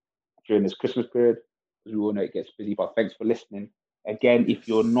during this Christmas period, because we all know it gets busy. But thanks for listening. Again, if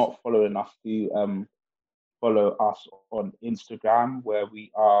you're not following us, do follow us on Instagram, where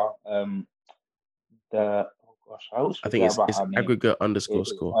we are I always I think forget about it's our name. aggregate underscore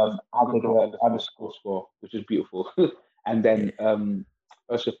score. Aggregate underscore score, which is beautiful. And then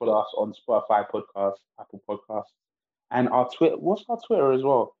also follow us on Spotify podcast, Apple Podcasts, and our Twitter. What's our Twitter as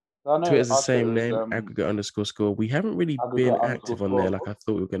well? I know Twitter's the our same Twitter is, name, aggregate underscore score. We haven't really been active on there like I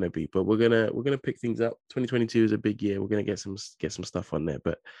thought we were gonna be, but we're gonna pick things up. 2022 is a big year. We're gonna get some stuff on there,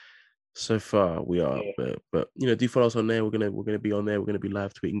 but so far we are. Yeah. But do follow us on there. We're gonna be on there. We're gonna be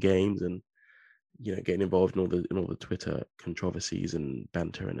live tweeting games and getting involved in all the Twitter controversies and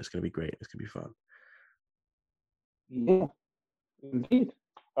banter, and it's gonna be great. It's gonna be fun. Yeah, indeed.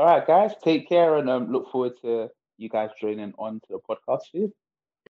 All right, guys, take care, and look forward to you guys joining on to the podcast soon.